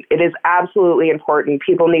important. It is absolutely important.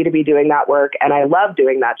 People need to be doing that work, and I love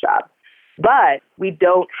doing that job. But we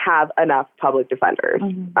don't have enough public defenders,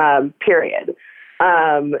 period.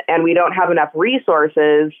 And we don't have enough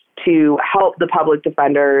resources to help the public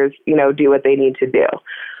defenders, do what they need to do.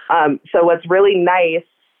 So what's really nice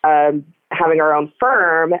having our own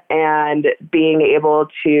firm and being able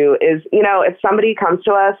to is, if somebody comes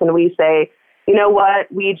to us and we say, you know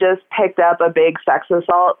what, we just picked up a big sex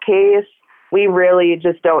assault case, we really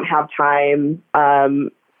just don't have time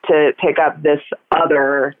to pick up this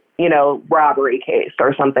other, robbery case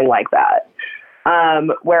or something like that.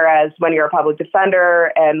 Whereas when you're a public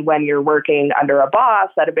defender and when you're working under a boss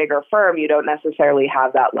at a bigger firm, you don't necessarily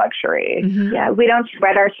have that luxury. Mm-hmm. Yeah, we don't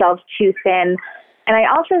spread ourselves too thin. And I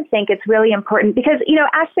also think it's really important because,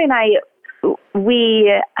 Ashley and I,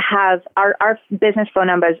 we have our business phone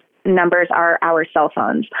numbers are our cell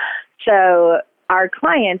phones. So our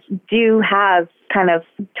clients do have kind of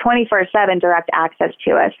 24/7 direct access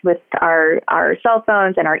to us with our cell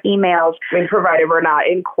phones and our emails. Provided we're not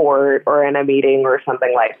in court or in a meeting or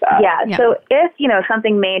something like that. Yeah. So if,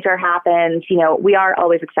 something major happens, we are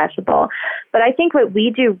always accessible. But I think what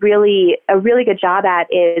we do a really good job at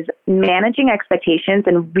is managing expectations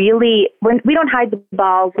and really, we don't hide the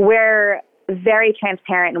ball. We're very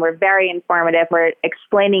transparent and we're very informative. We're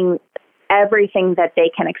explaining everything that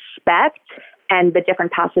they can expect and the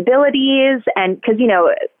different possibilities. And because,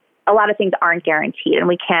 a lot of things aren't guaranteed and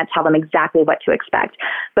we can't tell them exactly what to expect.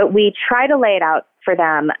 But we try to lay it out for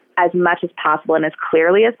them as much as possible and as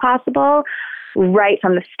clearly as possible right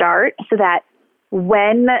from the start, so that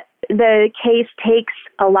when the case takes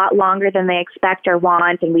a lot longer than they expect or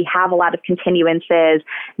want, and we have a lot of continuances,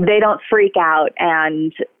 they don't freak out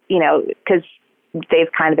and, because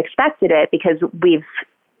they've kind of expected it because we've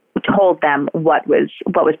told them what was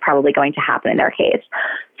probably going to happen in their case.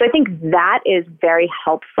 So I think that is very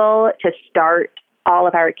helpful to start all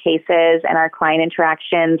of our cases and our client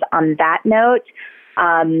interactions on that note,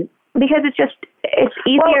 because it's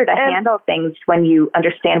easier to handle things when you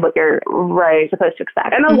understand what you're supposed to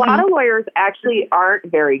expect. And a lot of lawyers actually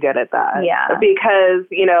aren't very good at that. Yeah. Because,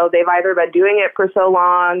 they've either been doing it for so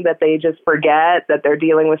long that they just forget that they're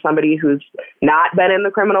dealing with somebody who's not been in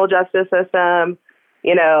the criminal justice system,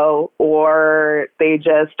 or they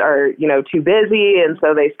just are, too busy, and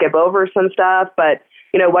so they skip over some stuff. But,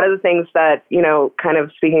 one of the things that, kind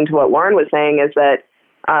of speaking to what Lauren was saying is that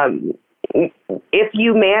if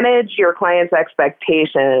you manage your client's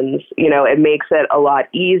expectations, it makes it a lot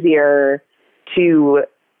easier to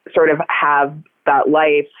sort of have that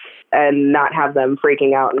life and not have them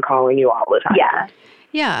freaking out and calling you all the time. Yeah.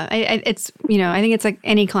 Yeah. It's, I think it's like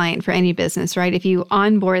any client for any business, right? If you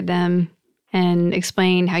onboard them and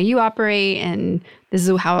explain how you operate and this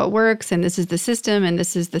is how it works and this is the system and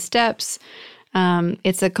this is the steps,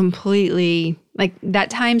 it's a completely, like, that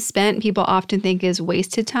time spent people often think is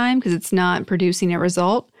wasted time because it's not producing a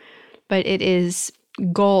result, but it is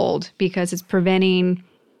gold because it's preventing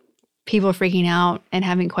people freaking out and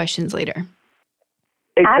having questions later.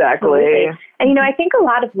 Exactly. Absolutely. And, I think a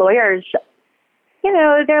lot of lawyers,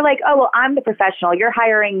 they're like, oh, well, I'm the professional. You're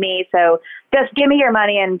hiring me. So just give me your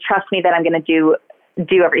money and trust me that I'm going to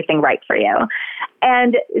do everything right for you.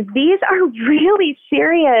 And these are really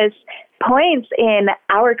serious points in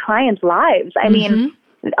our clients' lives. I mean,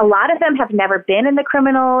 a lot of them have never been in the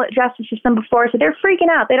criminal justice system before, so they're freaking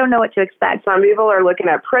out. They don't know what to expect. Some people are looking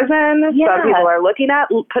at prison. Yeah. Some people are looking at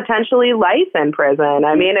potentially life in prison.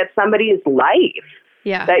 I mean, it's somebody's life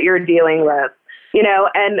that you're dealing with.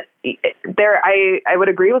 And I would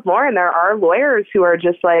agree with Lauren. There are lawyers who are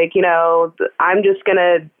just like, I'm just going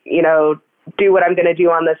to, do what I'm going to do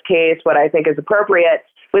on this case, what I think is appropriate,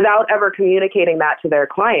 without ever communicating that to their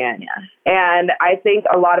client. Yeah. And I think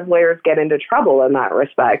a lot of lawyers get into trouble in that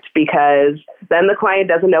respect because then the client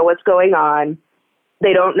doesn't know what's going on.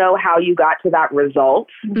 They don't know how you got to that result.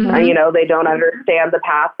 Mm-hmm. They don't understand the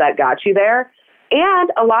path that got you there. And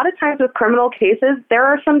a lot of times with criminal cases, there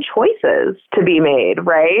are some choices to be made,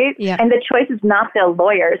 right? Yeah. And the choice is not the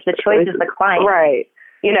lawyers. The choice is the client. Right.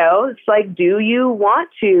 It's like, do you want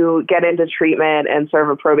to get into treatment and serve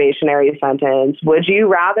a probationary sentence? Would you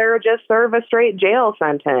rather just serve a straight jail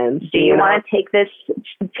sentence? Do you want to take this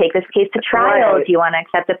case to trial? Right. Do you want to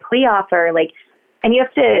accept a plea offer? And you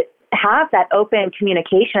have to have that open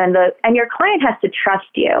communication, and your client has to trust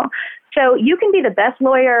you. So you can be the best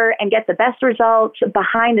lawyer and get the best results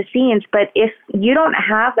behind the scenes, but if you don't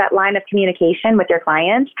have that line of communication with your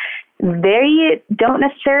clients, they're not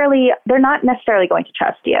necessarily going to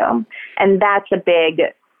trust you. And that's a big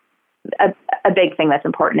thing that's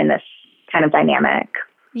important in this kind of dynamic.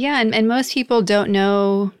 Yeah, and most people don't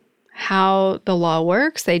know how the law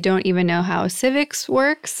works. They don't even know how civics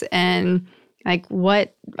works and like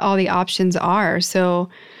what all the options are. So,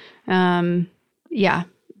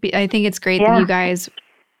 I think it's great that you guys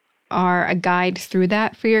are a guide through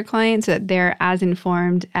that for your clients so that they're as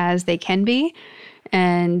informed as they can be.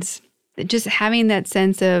 And just having that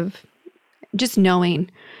sense of just knowing.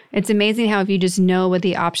 It's amazing how if you just know what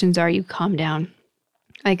the options are, you calm down.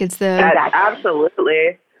 Like it's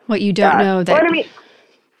absolutely what you don't know that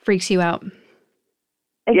freaks you out.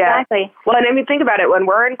 Exactly. Yeah. Well, and think about it. When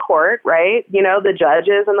we're in court, right, the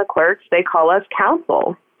judges and the clerks, they call us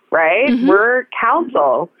counsel, right? Mm-hmm. We're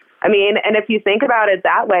counsel. And if you think about it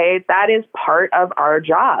that way, that is part of our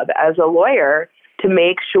job as a lawyer to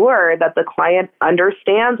make sure that the client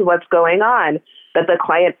understands what's going on, that the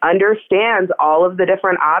client understands all of the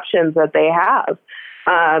different options that they have.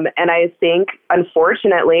 And I think,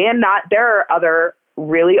 unfortunately, there are other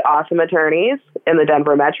really awesome attorneys in the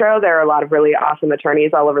Denver Metro. There are a lot of really awesome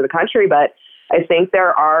attorneys all over the country, but I think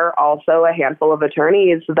there are also a handful of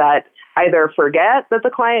attorneys that either forget that the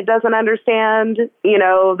client doesn't understand,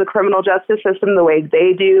 the criminal justice system the way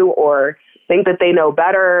they do, or think that they know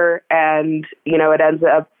better. And, it ends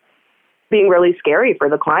up being really scary for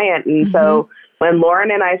the client. And so when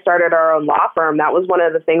Lauren and I started our own law firm, that was one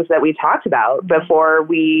of the things that we talked about before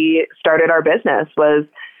we started our business was,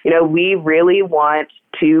 we really want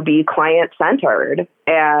to be client-centered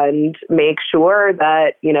and make sure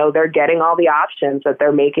that, they're getting all the options, that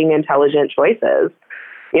they're making intelligent choices.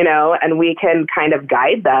 and we can kind of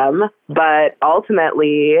guide them, but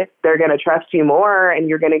ultimately they're going to trust you more and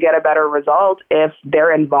you're going to get a better result if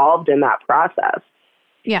they're involved in that process.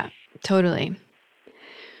 Yeah, totally.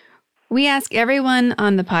 We ask everyone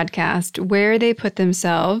on the podcast where they put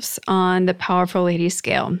themselves on the Powerful Lady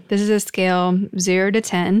scale. This is a scale 0 to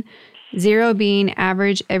 10, 0 being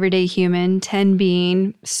average everyday human, 10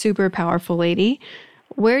 being super powerful lady.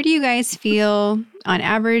 Where do you guys feel on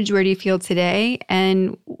average? Where do you feel today?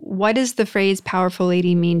 And what does the phrase powerful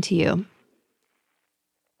lady mean to you?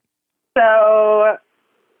 So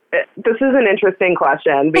this is an interesting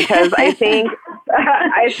question because I think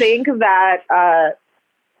that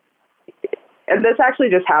and this actually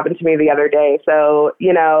just happened to me the other day. So,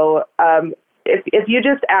 if you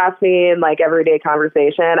just ask me in like everyday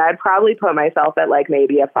conversation, I'd probably put myself at like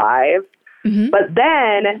maybe a 5. Mm-hmm. But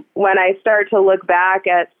then when I start to look back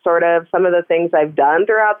at sort of some of the things I've done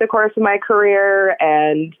throughout the course of my career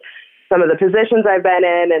and some of the positions I've been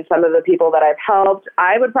in and some of the people that I've helped,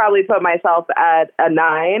 I would probably put myself at a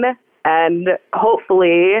 9 and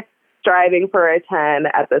hopefully striving for a 10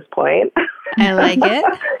 at this point. I like it.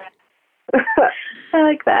 I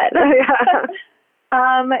like that.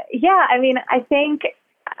 Yeah. I mean, I think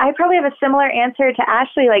I probably have a similar answer to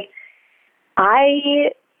Ashley. Like,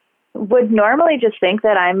 I would normally just think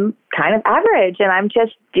that I'm kind of average and I'm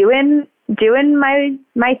just doing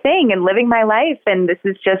my thing and living my life. And this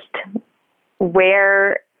is just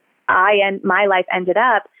where my life ended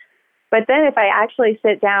up. But then if I actually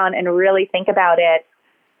sit down and really think about it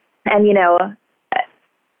and,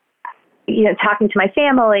 talking to my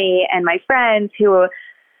family and my friends who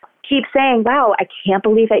keep saying, wow, I can't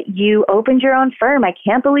believe that you opened your own firm. I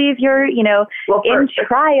can't believe you're, in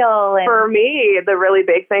trial. And for me, the really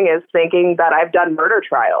big thing is thinking that I've done murder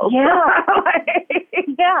trials. Yeah.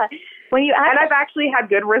 Yeah. And I've actually had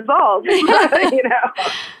good results, And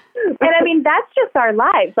I mean, that's just our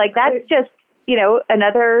lives. Like, that's just,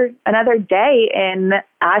 another day in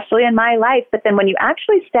Ashley and my life. But then when you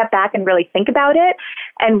actually step back and really think about it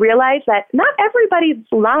and realize that not everybody's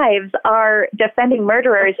lives are defending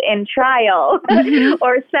murderers in trial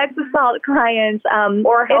or sex assault clients.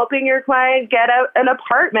 Or helping your client get an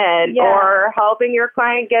apartment or helping your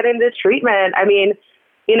client get into treatment. I mean,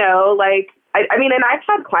 and I've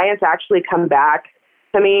had clients actually come back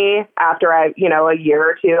to me after a year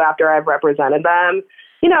or two after I've represented them.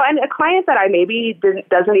 And a client that I maybe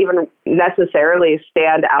doesn't even necessarily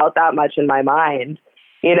stand out that much in my mind,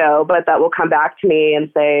 but that will come back to me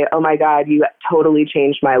and say, oh my God, you totally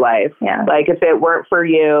changed my life. Yeah. Like if it weren't for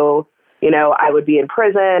you, I would be in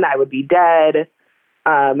prison, I would be dead.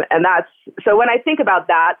 And so when I think about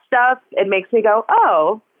that stuff, it makes me go,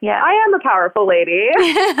 oh, yeah, I am a powerful lady.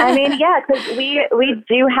 I mean, yeah, because we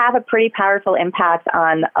do have a pretty powerful impact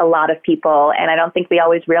on a lot of people. And I don't think we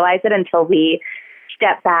always realize it until we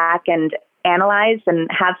step back and analyze and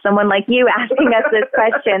have someone like you asking us this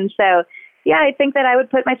question. So, yeah, I think that I would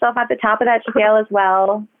put myself at the top of that scale as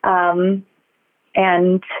well.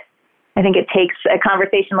 And I think it takes a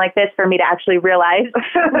conversation like this for me to actually realize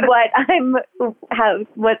what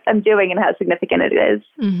I'm doing and how significant it is.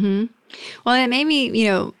 Mm-hmm. Well, it made me,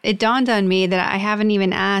 it dawned on me that I haven't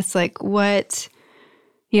even asked, like, what,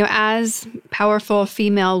 as powerful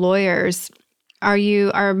female lawyers,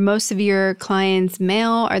 are most of your clients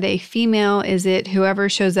male? Are they female? Is it whoever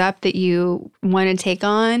shows up that you want to take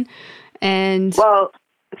on? And well,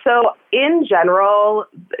 so in general,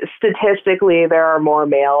 statistically, there are more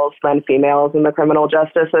males than females in the criminal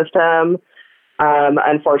justice system.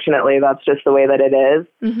 Unfortunately, that's just the way that it is.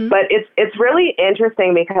 Mm-hmm. But it's really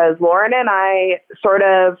interesting because Lauren and I sort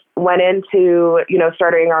of went into,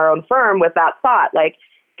 starting our own firm with that thought. Like,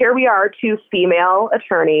 here we are, 2 female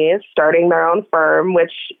attorneys starting their own firm,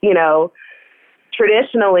 which,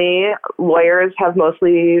 traditionally lawyers have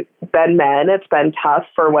mostly been men. It's been tough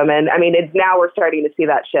for women. I mean, now we're starting to see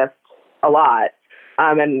that shift a lot.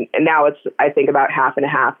 And now it's, I think, about half and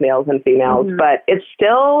half males and females, but it's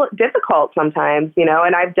still difficult sometimes,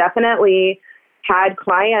 and I've definitely had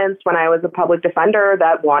clients when I was a public defender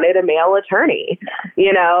that wanted a male attorney,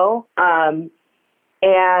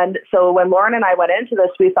 and so when Lauren and I went into this,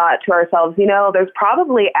 we thought to ourselves, there's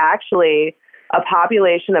probably actually a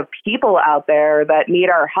population of people out there that need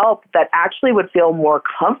our help that actually would feel more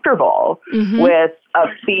comfortable with a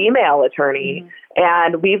female attorney.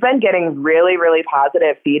 And we've been getting really, really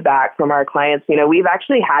positive feedback from our clients. We've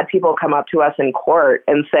actually had people come up to us in court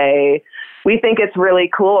and say, we think it's really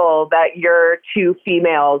cool that you're 2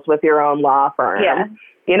 females with your own law firm. Yeah.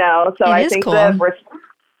 So I think cool. that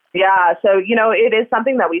so, it is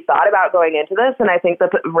something that we thought about going into this, and I think the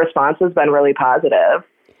response has been really positive.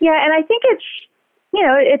 Yeah, and I think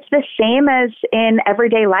it's the same as in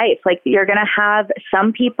everyday life. Like, you're going to have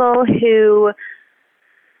some people who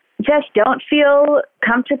just don't feel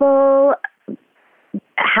comfortable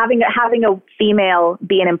having a female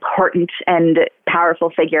be an important and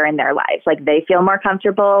powerful figure in their lives. Like, they feel more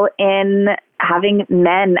comfortable in having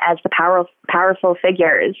men as the powerful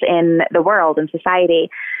figures in the world and society.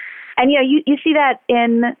 And, you see that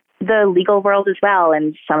in the legal world as well,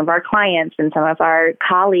 and some of our clients and some of our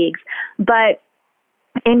colleagues. But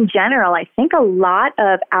in general, I think a lot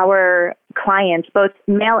of our clients, both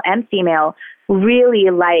male and female,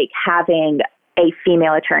 really like having a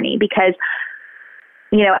female attorney because,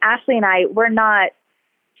 Ashley and I, we're not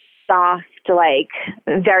soft, like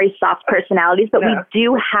very soft personalities, but we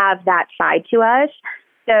do have that side to us.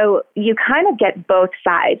 So you kind of get both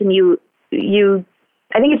sides, and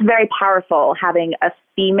I think it's very powerful having a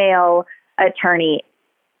female attorney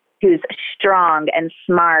who's strong and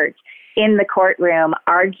smart in the courtroom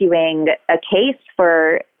arguing a case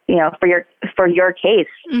for your case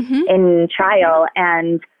in trial.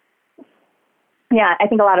 And I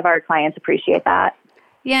think a lot of our clients appreciate that.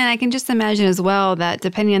 Yeah, and I can just imagine as well that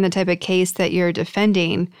depending on the type of case that you're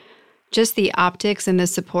defending, just the optics and the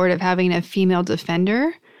support of having a female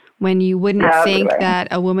defender, when you wouldn't think that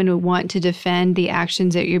a woman would want to defend the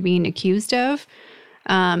actions that you're being accused of,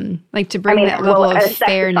 like to bring that level of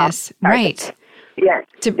fairness. Right. Yes.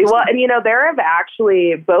 And there have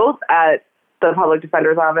actually, both at the public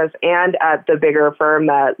defender's office and at the bigger firm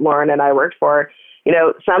that Lauren and I worked for,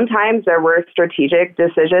 sometimes there were strategic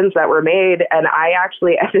decisions that were made, and I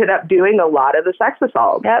actually ended up doing a lot of the sex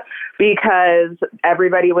assault because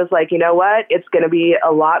everybody was like, you know what, it's going to be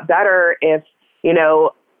a lot better if,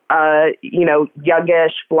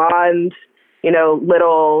 youngish, blonde,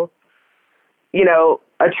 little,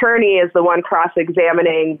 attorney is the one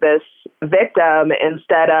cross-examining this victim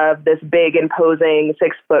instead of this big, imposing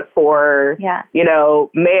 6'4",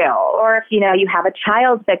 male. Or if, you have a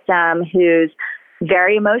child victim who's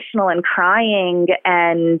very emotional and crying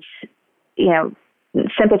and,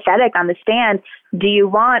 sympathetic on the stand, do you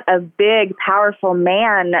want a big, powerful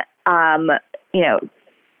man,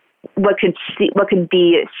 what could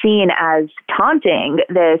be seen as taunting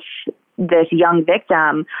this young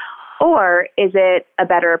victim? Or is it a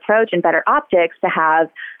better approach and better optics to have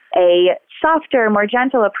a softer, more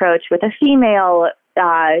gentle approach with a female,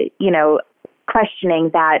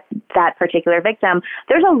 questioning that particular victim?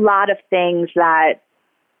 There's a lot of things that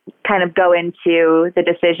kind of go into the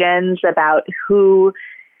decisions about who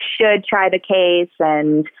should try the case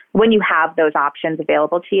and when you have those options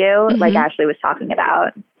available to you, like Ashley was talking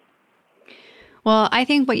about. Well, I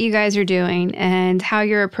think what you guys are doing and how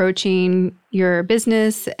you're approaching your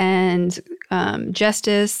business and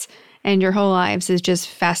justice and your whole lives is just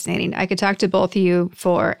fascinating. I could talk to both of you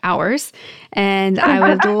for hours, and I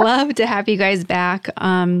would love to have you guys back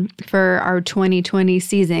for our 2020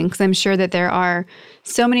 season, because I'm sure that there are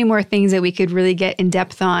so many more things that we could really get in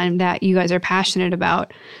depth on that you guys are passionate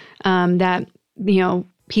about, that,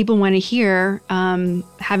 people want to hear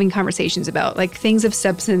having conversations about, like things of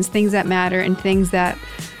substance, things that matter, and things that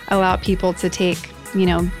allow people to take,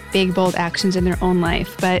 big, bold actions in their own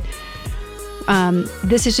life. But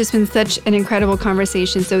this has just been such an incredible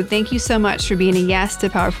conversation. So thank you so much for being a yes to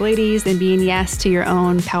Powerful Ladies and being yes to your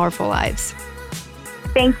own powerful lives.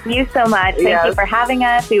 Thank you so much. Thank you for having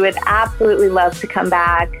us. We would absolutely love to come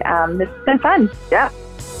back. This has been fun. Yeah.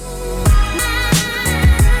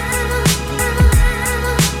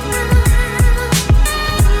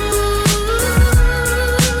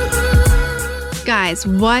 Guys,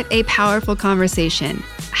 what a powerful conversation.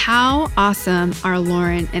 How awesome are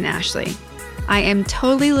Lauren and Ashley? I am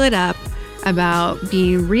totally lit up about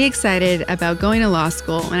being re-excited about going to law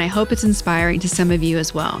school, and I hope it's inspiring to some of you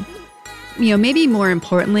as well. Maybe more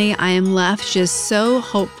importantly, I am left just so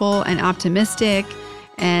hopeful and optimistic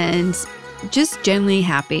and just genuinely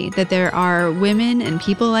happy that there are women and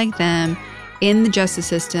people like them in the justice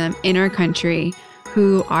system in our country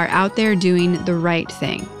who are out there doing the right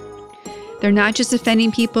thing. They're not just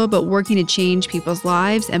offending people, but working to change people's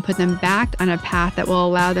lives and put them back on a path that will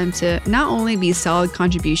allow them to not only be solid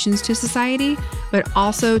contributions to society, but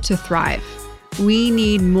also to thrive. We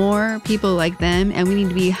need more people like them, and we need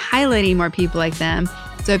to be highlighting more people like them.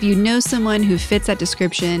 So if you know someone who fits that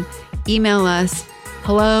description, email us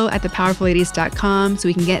hello@thepowerfulladies.com so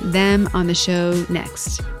we can get them on the show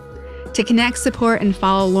next. To connect, support, and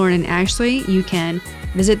follow Lauren and Ashley, you can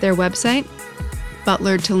visit their website,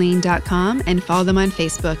 butlertolene.com, and follow them on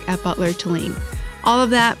Facebook at butlertolene. All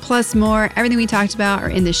of that plus more, everything we talked about, are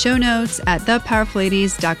in the show notes at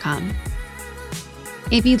thepowerfulladies.com.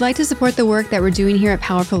 If you'd like to support the work that we're doing here at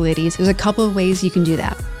Powerful Ladies, there's a couple of ways you can do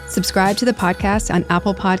that. Subscribe to the podcast on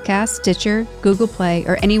Apple Podcasts, Stitcher, Google Play,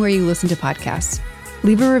 or anywhere you listen to podcasts.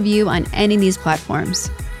 Leave a review on any of these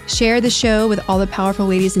platforms. Share the show with all the powerful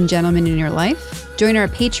ladies and gentlemen in your life. Join our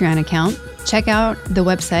Patreon account. Check out the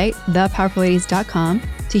website, thepowerfulladies.com,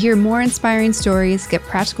 to hear more inspiring stories, get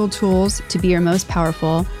practical tools to be your most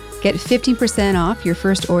powerful, get 15% off your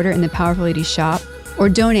first order in the Powerful Ladies shop, or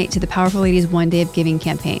donate to the Powerful Ladies One Day of Giving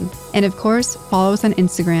campaign. And of course, follow us on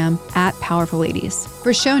Instagram at Powerful Ladies.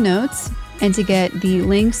 For show notes and to get the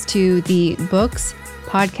links to the books,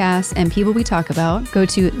 podcasts, and people we talk about, go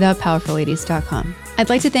to thepowerfulladies.com. I'd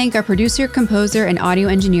like to thank our producer, composer, and audio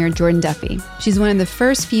engineer, Jordan Duffy. She's one of the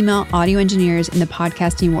first female audio engineers in the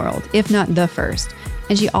podcasting world, if not the first,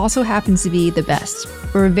 and she also happens to be the best.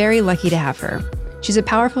 We're very lucky to have her. She's a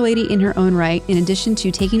powerful lady in her own right. In addition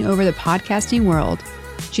to taking over the podcasting world,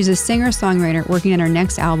 she's a singer-songwriter working on her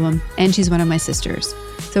next album, and she's one of my sisters.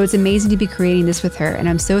 So it's amazing to be creating this with her, and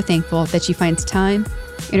I'm so thankful that she finds time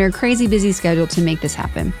in her crazy busy schedule to make this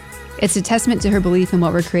happen. It's a testament to her belief in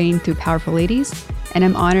what we're creating through Powerful Ladies, and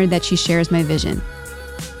I'm honored that she shares my vision.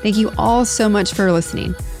 Thank you all so much for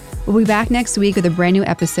listening. We'll be back next week with a brand new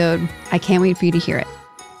episode. I can't wait for you to hear it.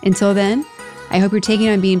 Until then, I hope you're taking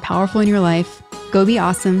on being powerful in your life. Go be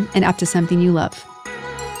awesome and up to something you love.